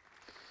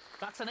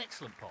 That's an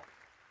excellent pot.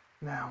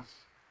 now,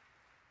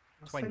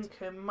 I 20.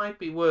 think it might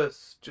be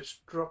worth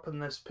just dropping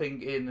this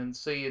pink in and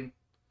seeing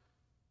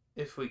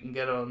if we can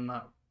get on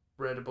that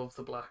red above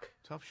the black.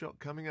 Tough shot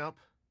coming up.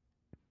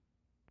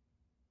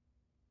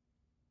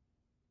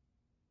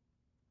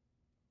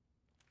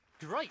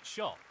 Great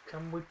shot.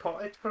 Can we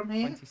pot it from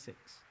here? 26.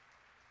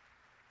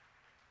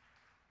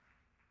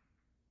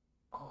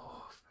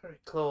 Oh, very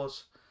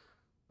close.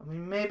 I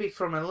mean, maybe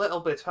from a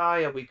little bit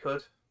higher we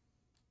could.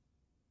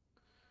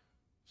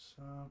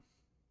 So,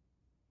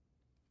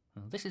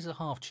 Well, this is a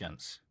half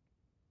chance.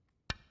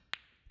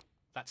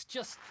 That's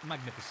just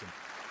magnificent.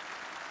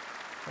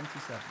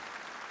 27.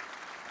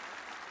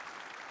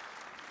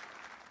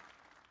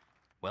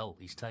 Well,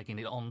 he's taking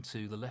it on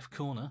to the left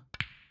corner.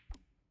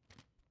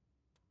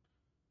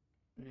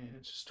 yeah,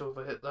 just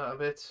overhit that a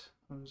bit.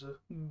 It was a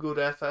good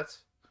effort.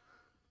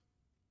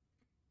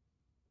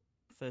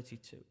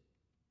 32.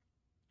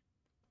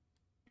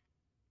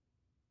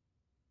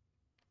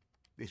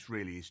 This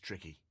really is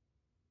tricky.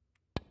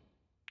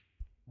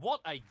 What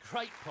a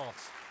great pot.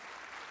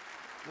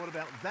 What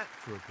about that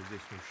for a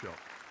positional shot?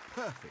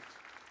 Perfect.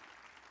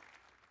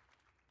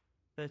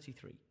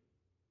 33.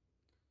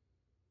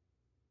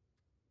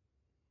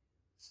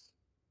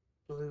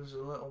 Blue's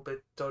a little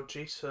bit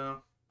dodgy,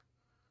 so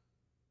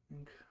I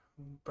think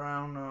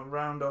brown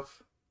round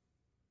off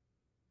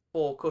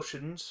 4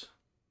 cushions.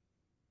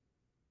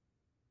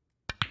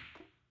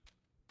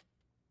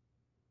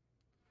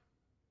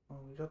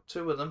 Well, we got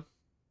 2 of them.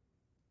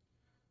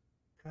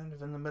 Kind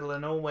of in the middle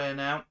of nowhere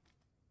now.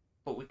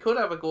 But we could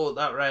have a go at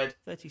that red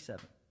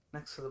 37.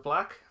 next to the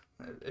black.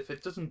 If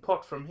it doesn't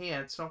pot from here,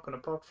 it's not going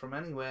to pot from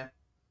anywhere.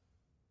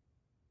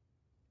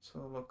 So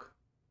look.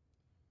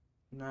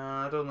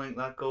 Nah, I don't think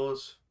that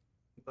goes.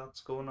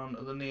 That's going on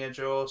to the near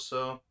jaw,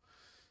 so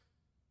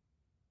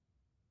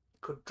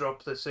could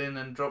drop this in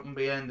and drop them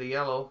behind the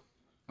yellow.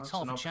 It's That's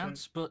half an a option.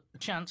 chance, but a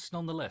chance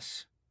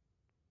nonetheless.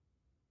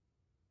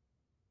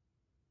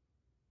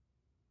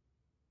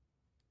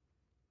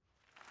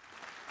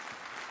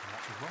 And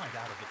that's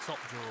right out of the top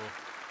drawer.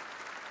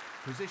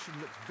 Position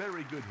looks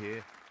very good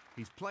here.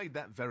 He's played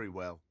that very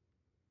well.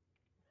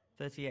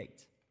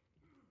 38.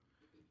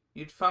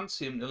 You'd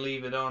fancy him to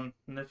leave it on,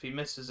 and if he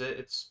misses it,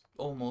 it's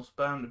almost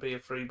bound to be a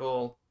free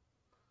ball.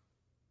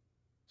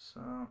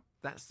 So...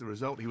 That's the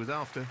result he was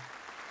after.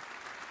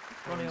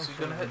 Ronnie is he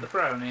going to hit O'Sullivan, the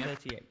brown here?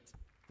 38.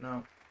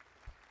 No.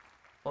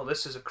 Oh,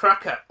 this is a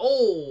cracker.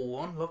 Oh,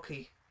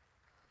 unlucky.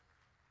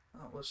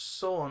 That was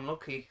so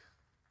unlucky.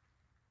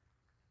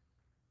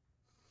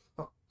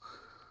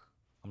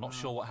 I'm not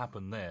sure what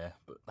happened there,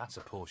 but that's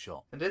a poor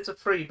shot. It is a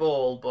free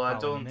ball, but I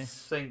Foul don't miss.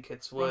 think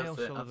it's Ronnie worth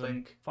it, I O'Sullivan,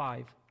 think.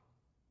 5.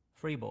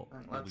 Free ball.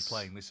 And We'll be let's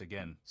playing this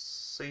again.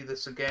 see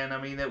this again.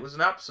 I mean, it was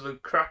an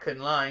absolute cracking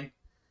line.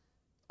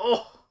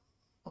 Oh!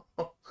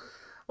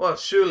 Well,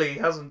 surely he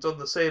hasn't done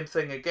the same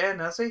thing again,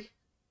 has he?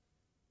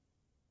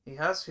 He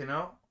has, you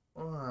know.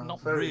 Oh, Not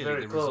very, really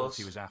very the close. result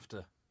he was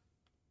after.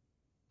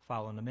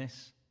 Foul and a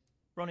miss.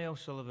 Ronnie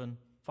O'Sullivan,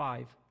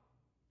 5.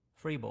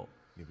 Free ball.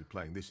 He'll be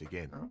playing this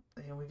again. Oh,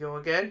 here we go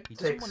again. He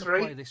doesn't Take want 3.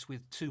 to play this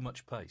with too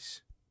much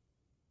pace.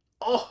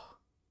 Oh!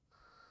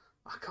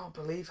 I can't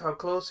believe how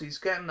close he's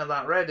getting to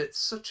that red. It's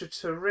such a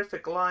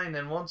terrific line,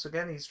 and once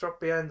again he's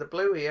dropped behind the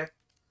blue here.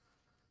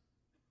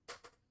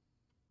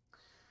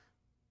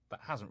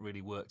 That hasn't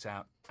really worked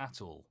out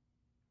at all.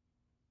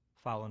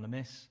 Foul and a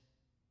miss.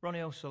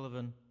 Ronnie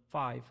O'Sullivan,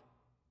 5.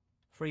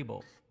 Free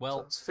ball.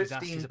 Well, So it's he's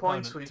asked 15 his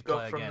points opponent we've to play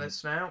got from again.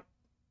 this now.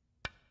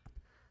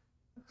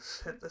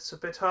 Let's hit this a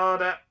bit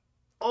harder.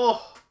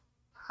 Oh!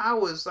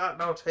 How is that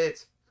not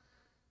hit?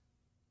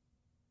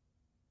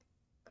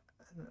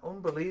 And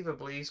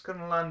unbelievably, he's going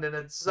to land in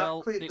exactly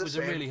Well, it the was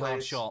same a really hard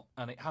place. shot,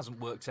 and it hasn't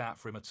worked out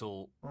for him at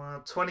all.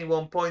 Well,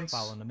 21 points.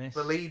 Foul and a miss.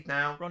 The lead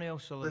now. Ronnie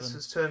O'Sullivan, This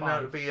has turned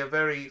out to 5. be a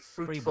very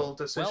fruitful ball.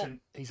 decision. Well,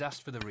 he's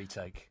asked for the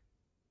retake.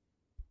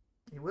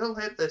 He will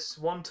hit this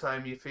one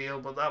time, you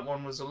feel, but that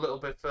one was a little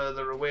bit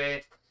further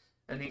away.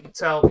 And you can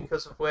tell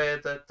because of where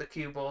the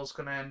cue ball's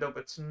going to end up,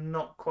 it's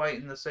not quite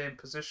in the same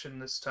position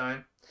this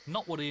time.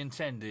 Not what he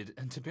intended,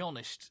 and to be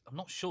honest, I'm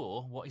not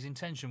sure what his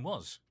intention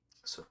was.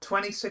 So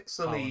 26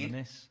 the Foul and a lead.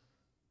 miss.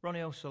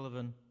 Ronnie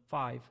O'Sullivan,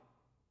 5.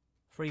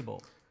 Free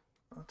ball.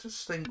 I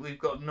just think we've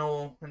got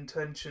no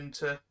intention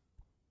to...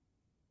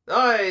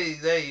 Aye,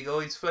 there you go,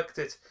 he's flicked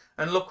it.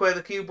 And look where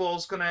the cue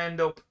ball's going to end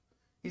up.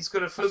 He's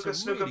going to fluke a That's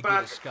a snooker really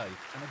back. good escape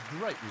and a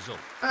great result.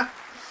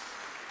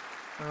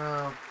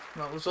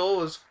 That was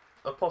always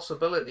a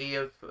possibility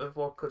of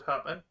what could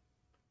happen.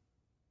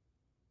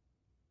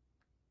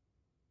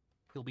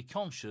 He'll be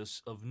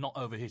conscious of not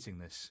overhitting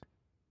this.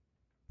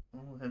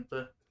 Oh, hit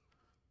the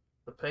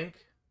pink.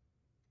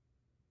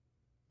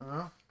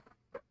 Oh.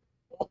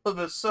 All of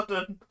a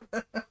sudden,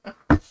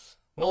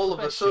 all of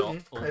a Best sudden,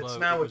 shot, although it's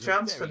now it a was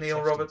chance for very Neil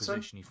testing Robertson.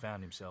 position he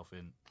found himself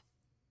in.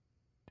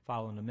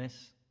 Foul and a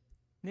miss.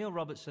 Neil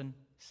Robertson,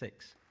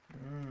 6.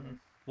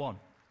 1.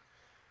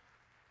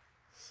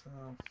 So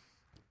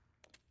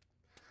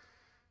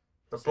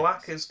the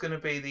black is going to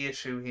be the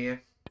issue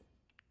here.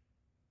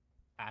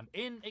 And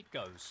in it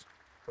goes.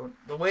 But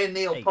the way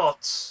Neil 8.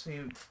 pots,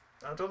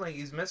 I don't think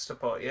he's missed a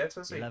pot yet,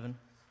 has he? 11.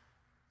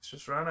 He's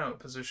just ran out of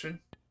position.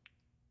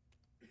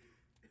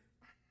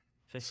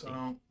 15.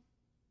 So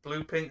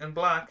blue, pink, and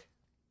black.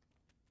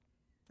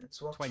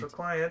 It's what's 20.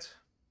 required.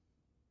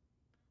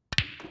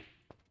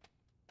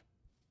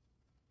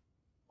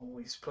 Oh,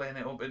 he's playing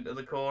it up into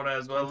the corner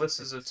as well. This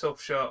is a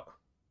tough shot.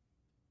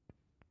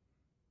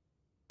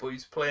 But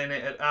he's playing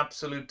it at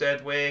absolute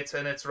dead weight,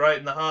 and it's right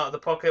in the heart of the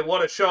pocket.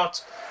 What a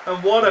shot,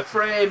 and what a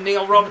frame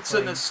Neil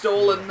Robertson has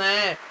stolen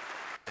there.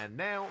 And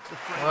now the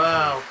frame.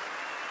 Wow.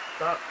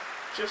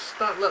 Just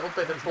that little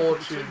bit of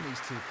fortune. Between these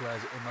two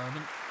players at the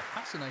moment, a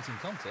fascinating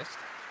contest.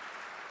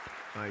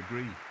 I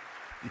agree.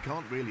 You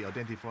can't really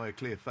identify a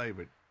clear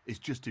favourite. It's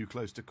just too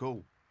close to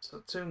call.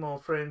 So 2 more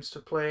frames to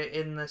play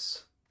in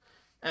this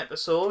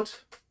episode.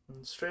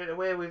 And straight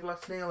away we've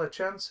left Neil a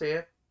chance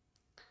here.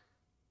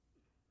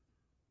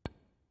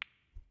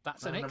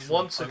 That's an And excellent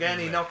once again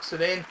opening he there. knocks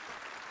it in.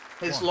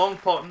 His 1. long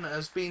potting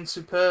has been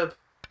superb.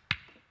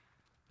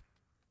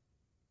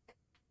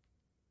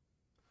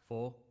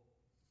 4.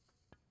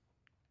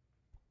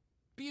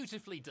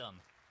 Beautifully done.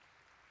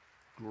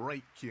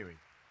 Great cueing.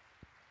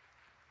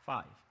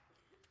 5.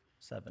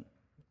 7.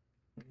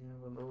 Yeah,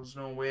 well, there was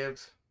no way of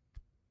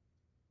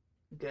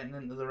getting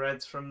into the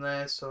reds from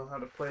there, so I had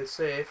to play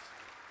safe.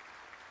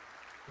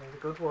 Played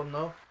a good one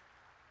though.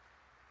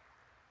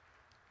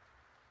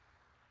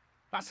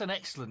 That's an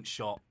excellent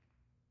shot.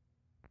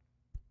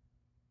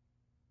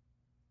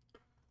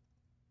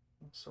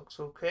 This looks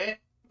okay.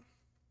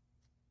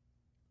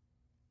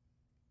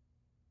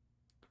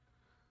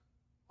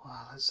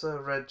 Wow, is there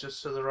a red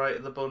just to the right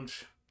of the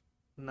bunch?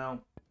 No.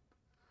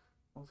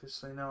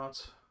 Obviously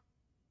not.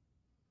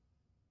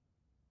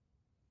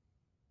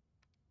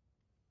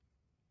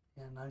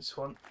 Yeah, nice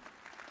one.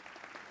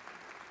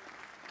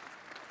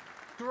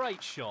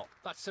 Great shot.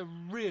 That's a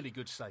really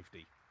good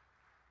safety.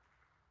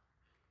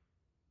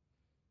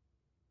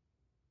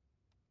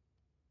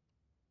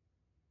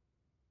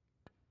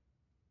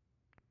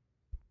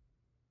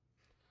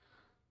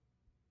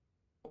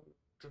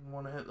 Didn't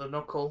want to hit the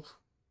knuckle.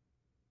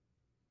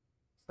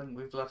 I think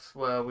we've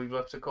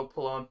left a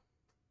couple on.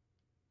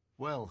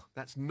 Well,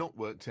 that's not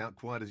worked out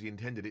quite as he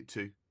intended it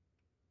to.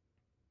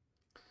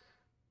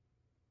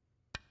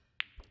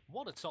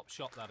 What a top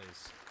shot that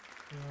is.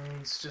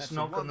 He's just That's a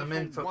knocking them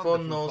in for wonderful,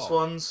 fun, those wonderful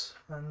ones.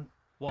 And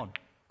 1.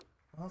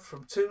 well,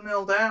 from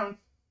 2-0 down,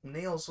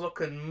 Neil's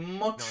looking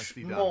much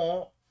Nicely done.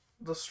 more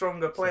the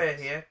stronger player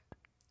 6. here.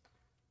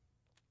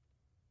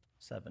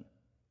 7.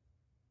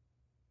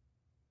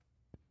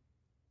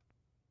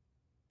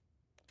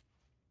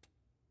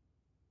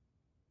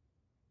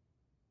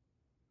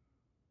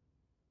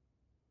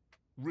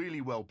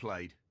 Really well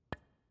played.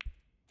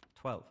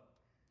 12.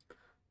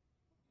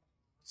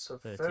 It's a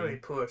 13. very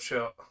poor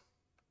shot.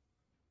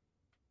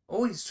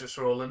 Oh, he's just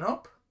rolling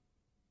up.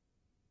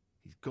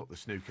 He's got the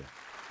snooker.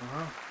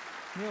 Oh.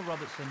 Neil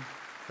Robertson,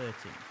 13.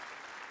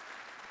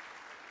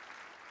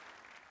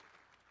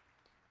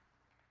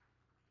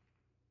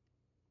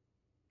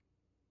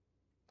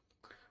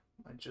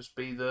 Might just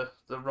be the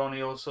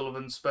Ronnie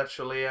O'Sullivan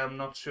special here. I'm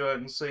not sure I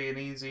can see an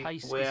easy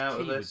Pace way is out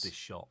key of with this. this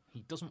shot.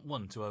 He doesn't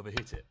want to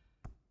overhit it.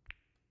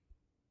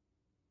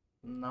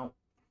 No.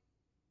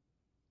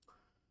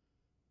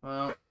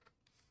 Well,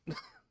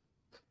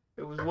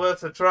 it was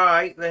worth a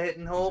try, the hit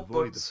and He's hope,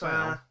 avoided but the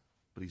foul,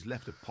 but he's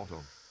left a pot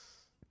on.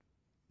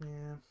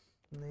 yeah,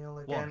 Neil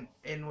again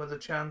in with a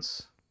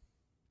chance.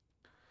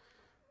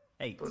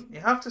 8. But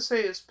you have to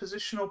say his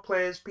positional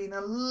play has been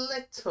a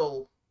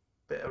little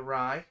bit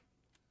awry.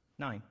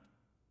 9.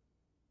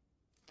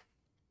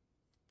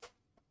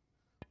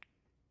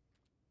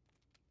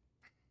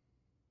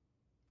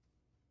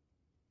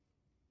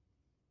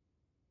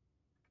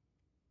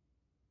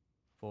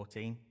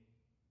 14.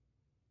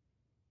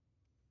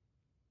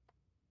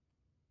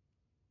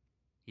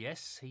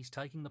 Yes, he's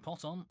taking the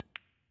pot on.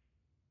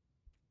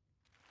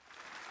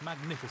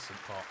 Magnificent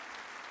pot.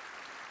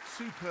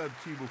 Superb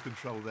tubal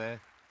control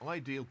there.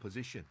 Ideal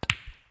position.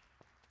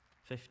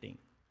 15.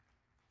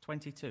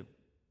 22.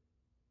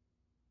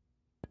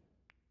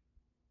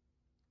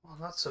 Well,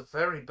 that's a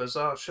very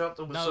bizarre shot.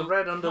 There was No, a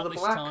red under not the this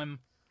black. time.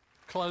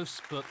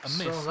 Close, but a miss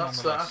So that's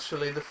nonetheless.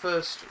 actually the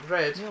first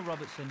red, Neil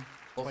Robertson,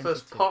 or 22.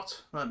 first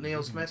pot that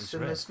Neil's missed it's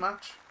in red. this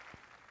match.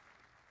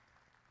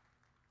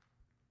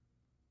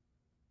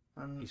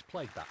 And He's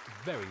played that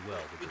very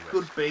well with it the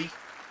could wrist.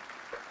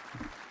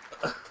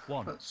 be.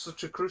 1. That's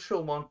such a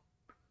crucial one.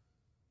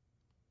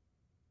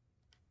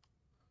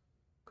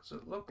 Because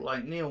it looked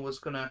like Neil was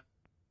going to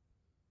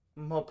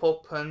mop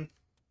up and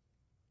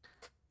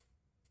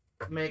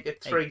make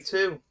it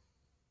 3-2.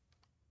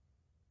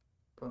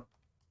 But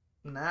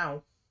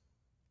now,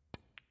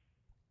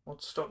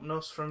 what's stopping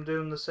us from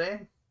doing the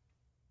same?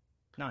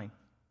 9.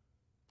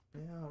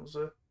 Yeah, it was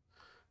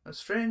a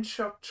strange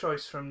shot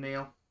choice from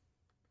Neil.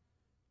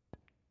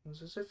 It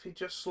was as if he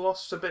just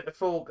lost a bit of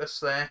focus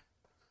there.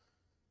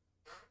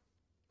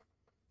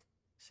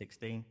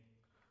 16.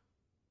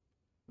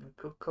 It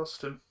could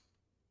cost him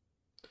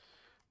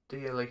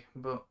dearly,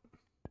 but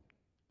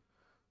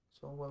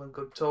it's all well and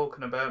good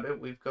talking about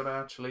it. We've got to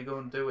actually go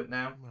and do it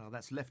now. Well,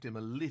 that's left him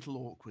a little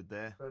awkward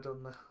there. Red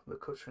on the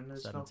cushion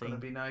is not 17. going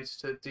to be nice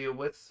to deal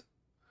with.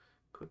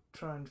 Could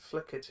try and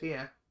flick it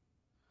here.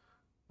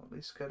 At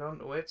least get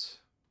onto it.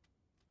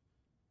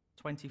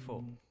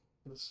 24.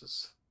 This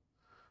is...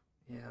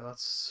 yeah,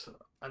 that's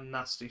a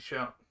nasty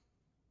shot.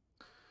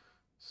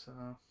 So...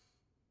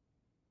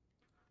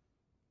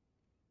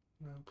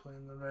 now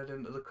playing the red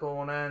into the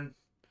corner, and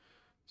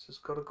this has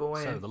got to go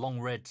in. So the long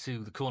red to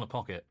the corner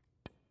pocket.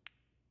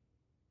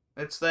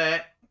 It's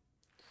there.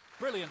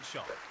 Brilliant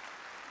shot.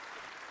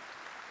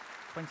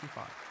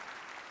 25.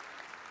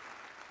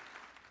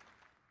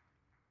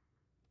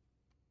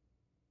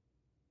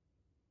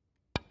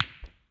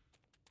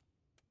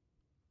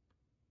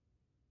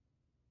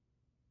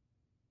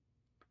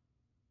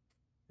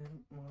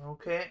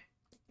 Okay,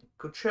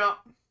 good shot.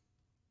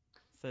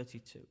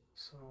 32.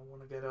 So I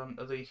want to get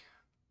onto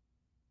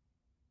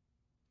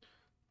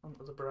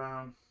the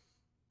brown.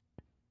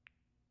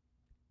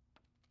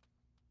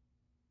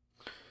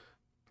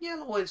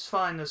 Yellow is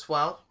fine as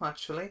well,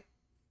 actually.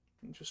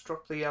 You can just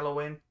drop the yellow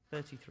in.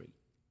 33.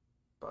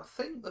 But I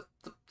think that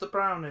the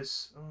brown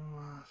is...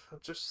 I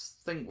just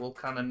think we'll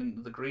cannon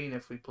into the green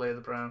if we play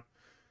the brown.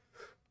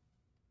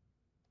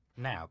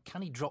 Now,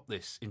 can he drop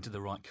this into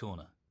the right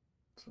corner?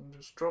 So I'm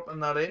just dropping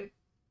that in.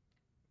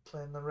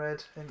 Playing the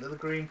red into the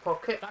green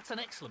pocket. That's an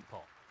excellent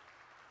pot.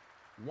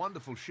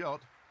 Wonderful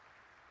shot.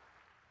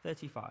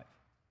 35.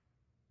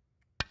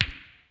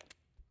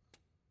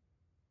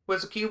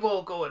 Where's the cue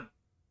ball going?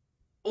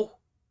 Oh!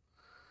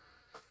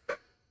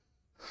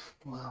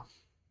 Well,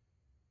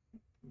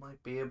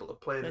 might be able to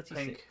play the 36.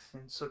 pink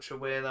in such a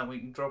way that we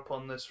can drop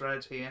on this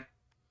red here.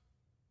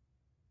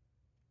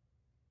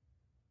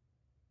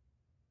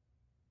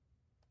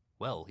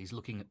 Well, he's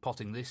looking at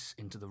potting this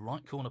into the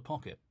right corner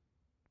pocket.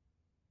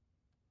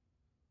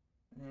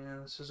 Yeah,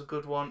 this is a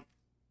good one.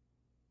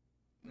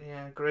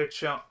 Yeah, great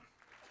shot.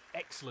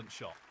 Excellent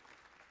shot.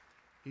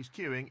 He's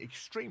cueing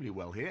extremely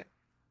well here.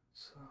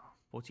 So,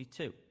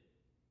 42.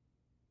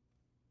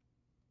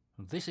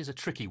 This is a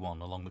tricky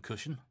one along the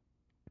cushion.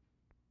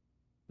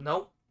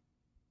 nope.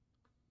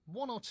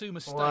 One or two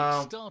mistakes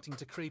Wow. starting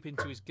to creep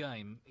into his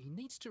game. He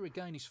needs to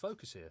regain his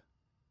focus here.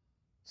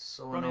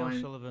 So Ronnie annoying.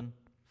 O'Sullivan,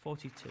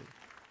 42.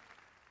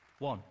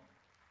 1.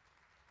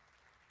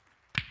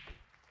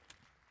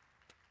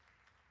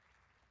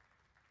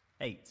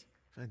 8.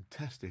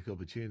 Fantastic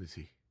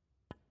opportunity.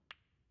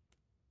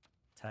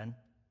 10.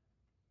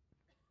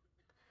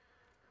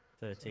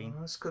 13.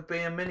 This could be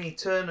a mini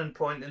turning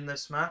point in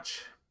this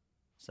match.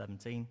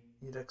 17.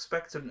 You'd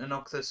expect him to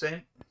knock this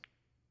in.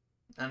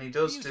 And he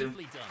does do.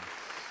 Beautifully done.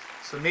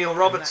 So Neil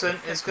Robertson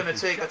is going to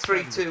take a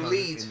 3-2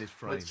 lead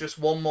with just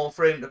one more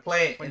frame to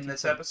play in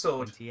this 22,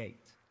 episode. 28.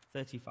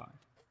 35.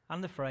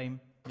 And the frame,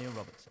 Neil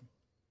Robertson.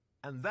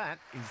 And that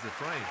is the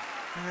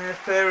frame.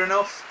 Fair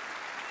enough.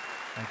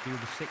 And cue the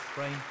 6th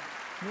frame,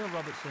 Neil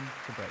Robertson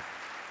to break.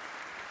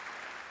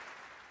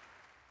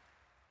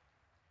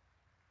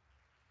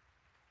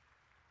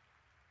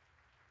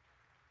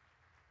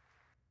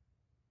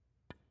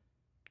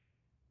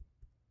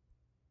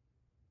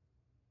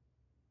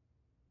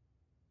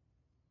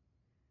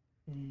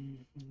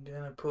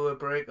 Gonna poor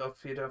break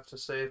off, you'd have to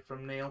say,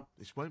 from Neil.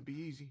 This won't be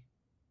easy.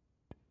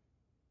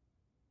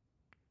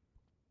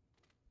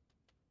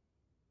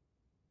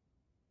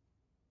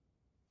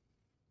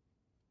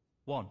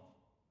 One.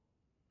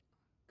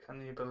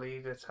 Can you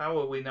believe it? How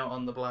are we not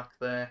on the black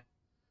there?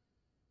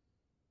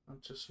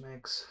 That just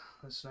makes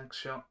this next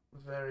shot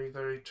very,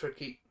 very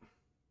tricky.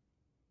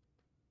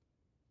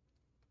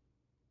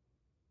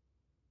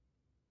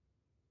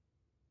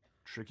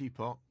 Tricky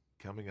pot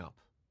coming up.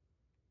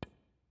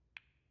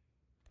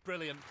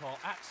 Brilliant pot.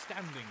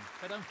 Outstanding.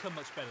 They don't come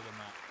much better than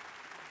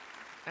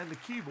that. And the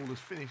cue ball has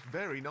finished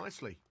very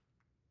nicely.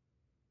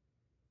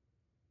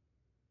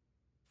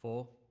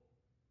 4.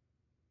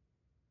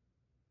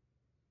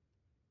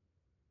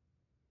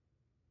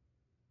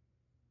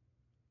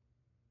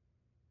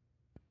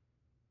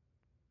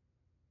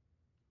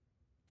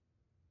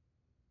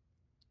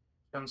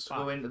 Chance to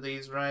go into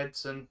these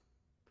reds and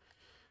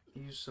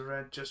use the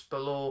red just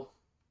below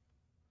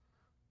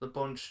the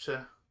bunch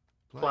to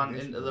plant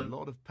this into with them. A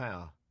lot of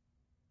power.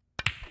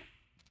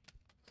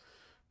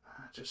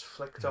 Just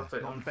flicked off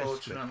it, Not the best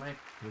flick. unfortunately.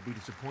 He'll be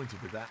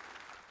disappointed with that.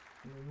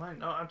 We might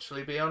not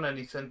actually be on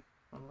anything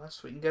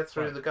unless we can get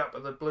through the gap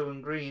of the blue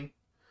and green.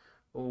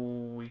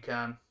 Oh, we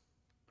can.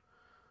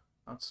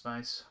 That's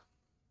nice.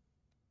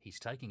 He's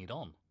taking it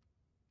on.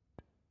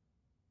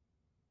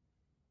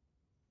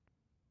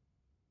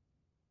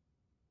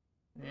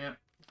 Yeah,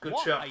 good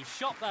What shot. a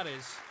shot that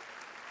is.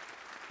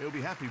 He'll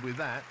be happy with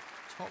that.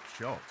 Top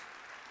shot.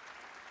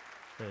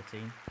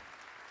 13.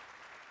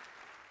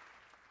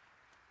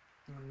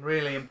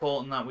 Really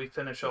important that we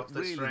finish off this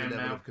Really frame the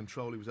level now. of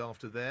control he was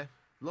after there.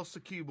 Lost the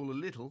cue ball a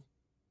little.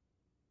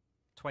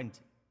 20.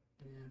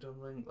 Yeah, I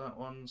don't think that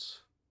one's...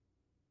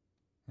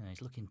 Yeah,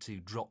 he's looking to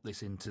drop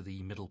this into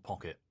the middle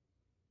pocket.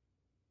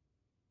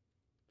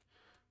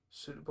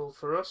 suitable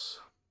for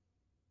us.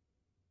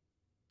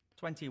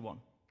 21.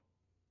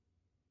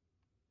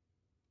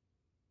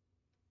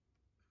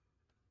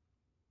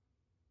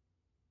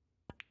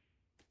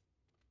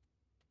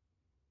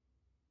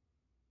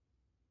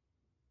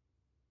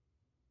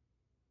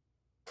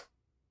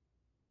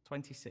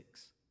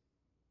 26.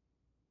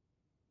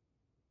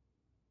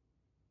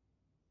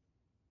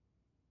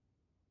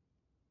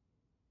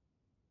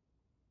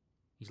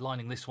 'He's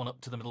lining this one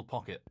up to the middle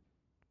pocket.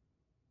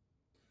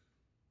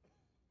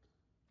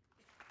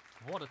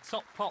 What a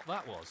top pot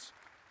that was.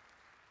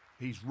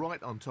 He's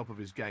right on top of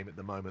his game at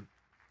the moment.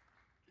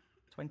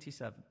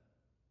 27.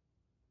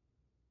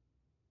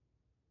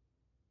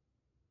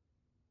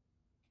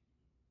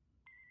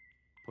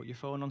 Put your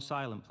phone on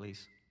silent,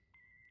 please.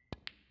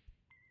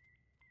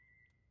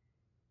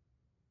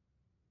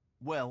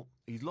 Well,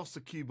 he's lost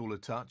the cue ball a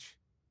touch.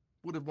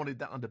 Would have wanted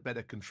that under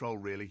better control,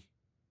 really.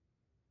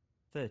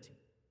 30.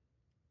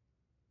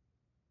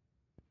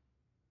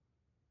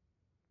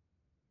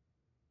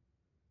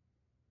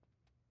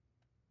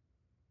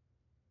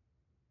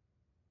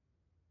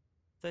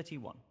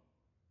 31.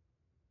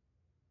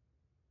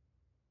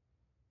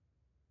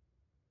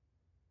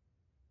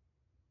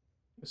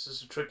 This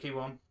is a tricky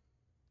one.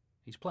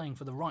 He's playing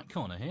for the right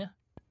corner here.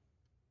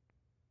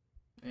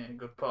 Yeah,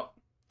 good pot.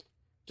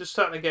 Just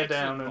starting to get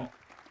Excellent down and pot.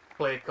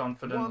 play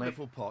confidently.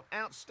 Wonderful pot.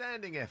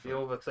 Outstanding If effort. you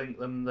overthink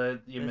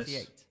them, you miss.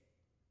 38.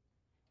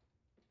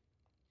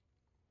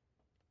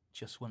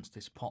 Just wants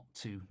this pot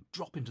to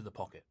drop into the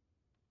pocket.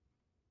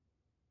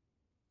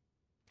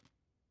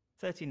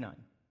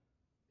 39.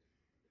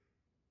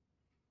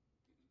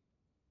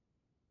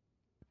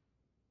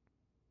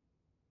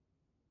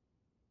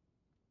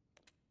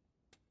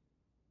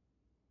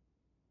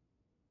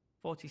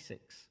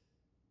 46.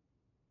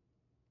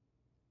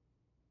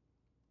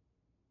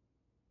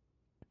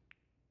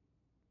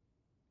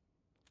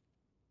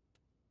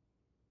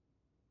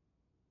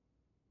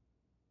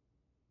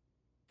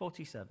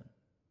 47.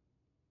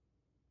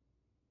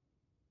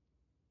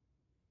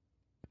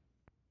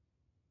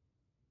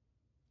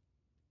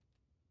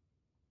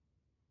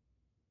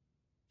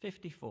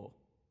 54.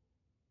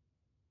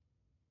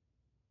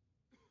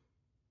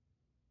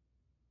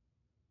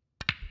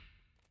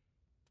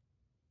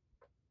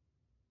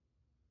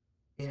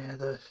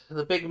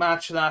 the big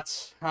match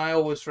that I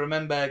always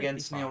remember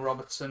against 55. Neil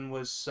Robertson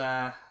was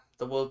the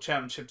World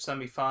Championship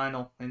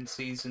semi-final in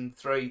Season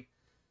 3.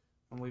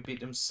 And we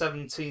beat him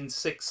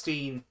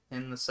 17-16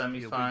 in the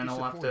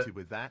semi-final after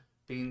with that.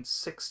 being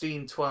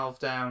 16-12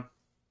 down.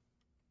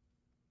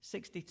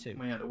 62.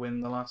 We had to win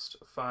the last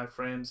 5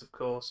 frames, of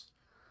course.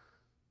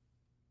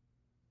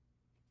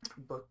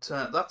 But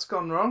that's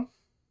gone wrong.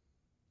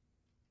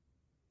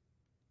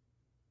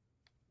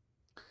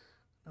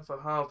 Have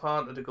a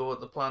half-hearted to go at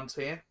the plant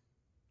here.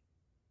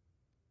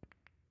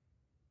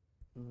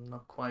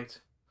 Not quite.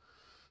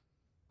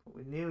 But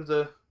we knew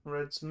the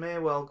Reds may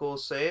well go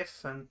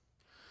safe, and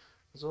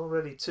there's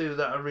already 2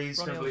 that are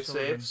reasonably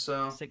safe,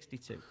 so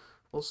 62.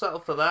 we'll settle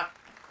for that.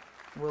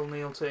 Will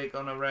Neil take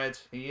on a red?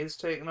 He is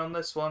taking on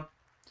this one.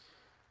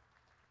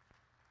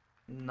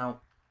 No.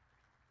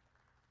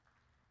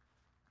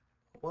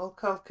 Well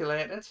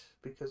calculated,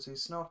 because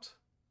he's not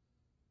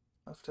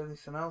left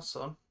anything else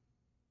on.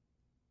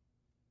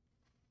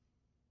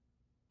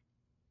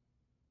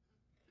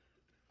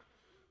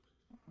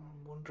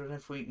 I'm wondering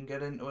if we can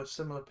get into a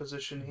similar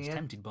position He's here.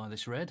 tempted by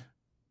this red.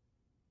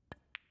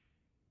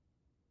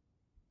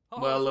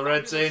 Well, the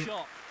red's in.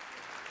 Shot.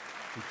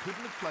 He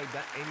couldn't have played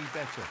that any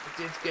better.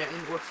 We did get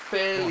into a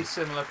fairly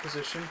similar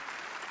position.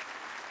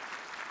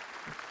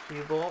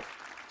 Cue ball.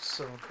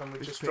 So can we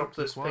This just drop pink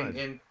this required. pink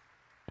in?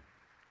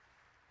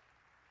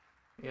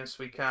 Yes,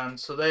 we can.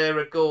 So there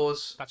it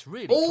goes. That's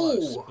really Oh,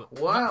 close, but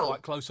wow. not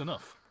quite close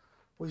enough.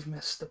 We've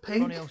missed the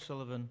pink. Ronnie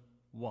O'Sullivan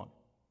 1.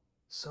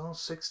 So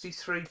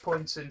 63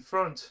 points in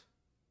front.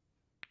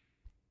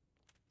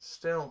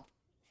 Still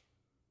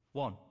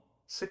 1.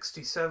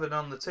 67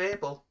 on the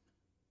table.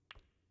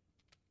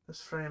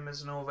 This frame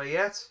isn't over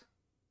yet.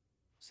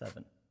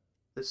 7.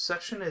 This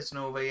session isn't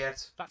over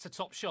yet. That's a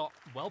top shot.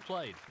 Well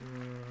played.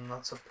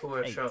 That's a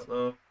poor 8. shot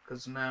though,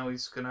 because now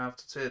he's going to have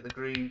to take the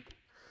green.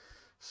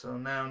 So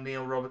now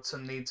Neil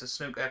Robertson needs a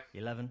snooker.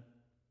 11.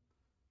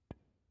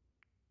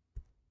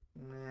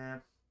 Yeah.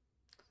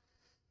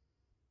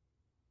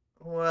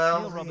 Well,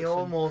 Neil he Robertson,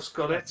 almost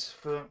got 11. it,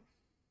 but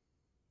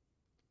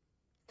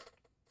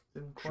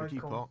didn't quite Tricky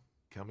come pot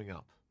coming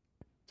up.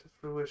 to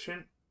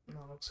fruition. No,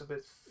 looks a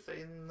bit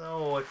thin.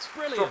 No, it's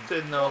Brilliant. dropped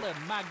in though. What a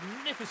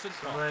magnificent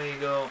So pot. there you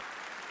go.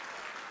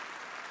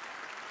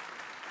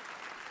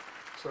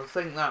 So I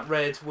think that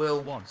red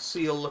will 1.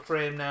 seal the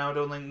frame now. I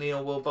don't think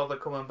Neil will bother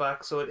coming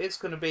back. So it is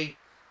going to be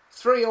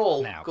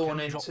 3-all Now, going can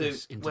we drop into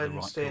this into the right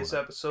Wednesday's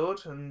corner?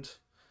 episode, and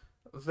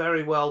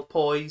very well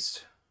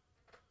poised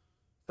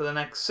for the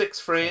next 6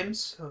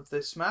 frames of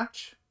this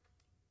match.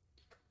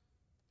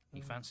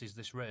 He fancies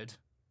this red.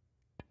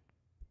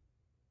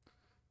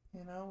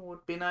 You know,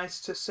 would be nice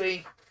to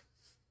see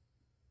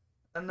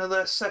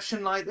another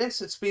session like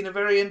this. It's been a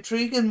very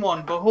intriguing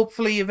one, but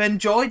hopefully you've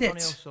enjoyed Ronnie it.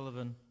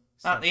 O'Sullivan.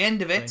 At the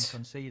end of Frame it,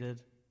 conceded.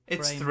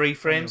 it's Frame, 3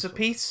 frames Ronnie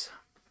apiece.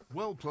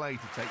 Well played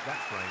to take that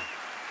frame.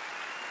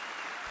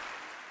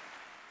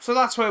 So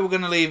that's where we're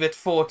going to leave it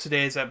for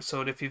today's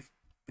episode. If you've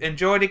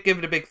enjoyed it, give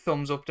it a big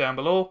thumbs up down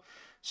below.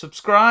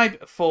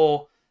 Subscribe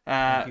for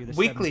Thank you, the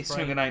weekly 7th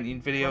frame. Snooker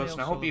 19 videos, Ronnie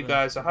and I hope you O'Sullivan.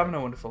 guys are having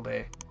a wonderful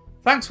day.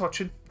 Thanks for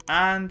watching,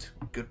 and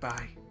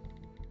goodbye.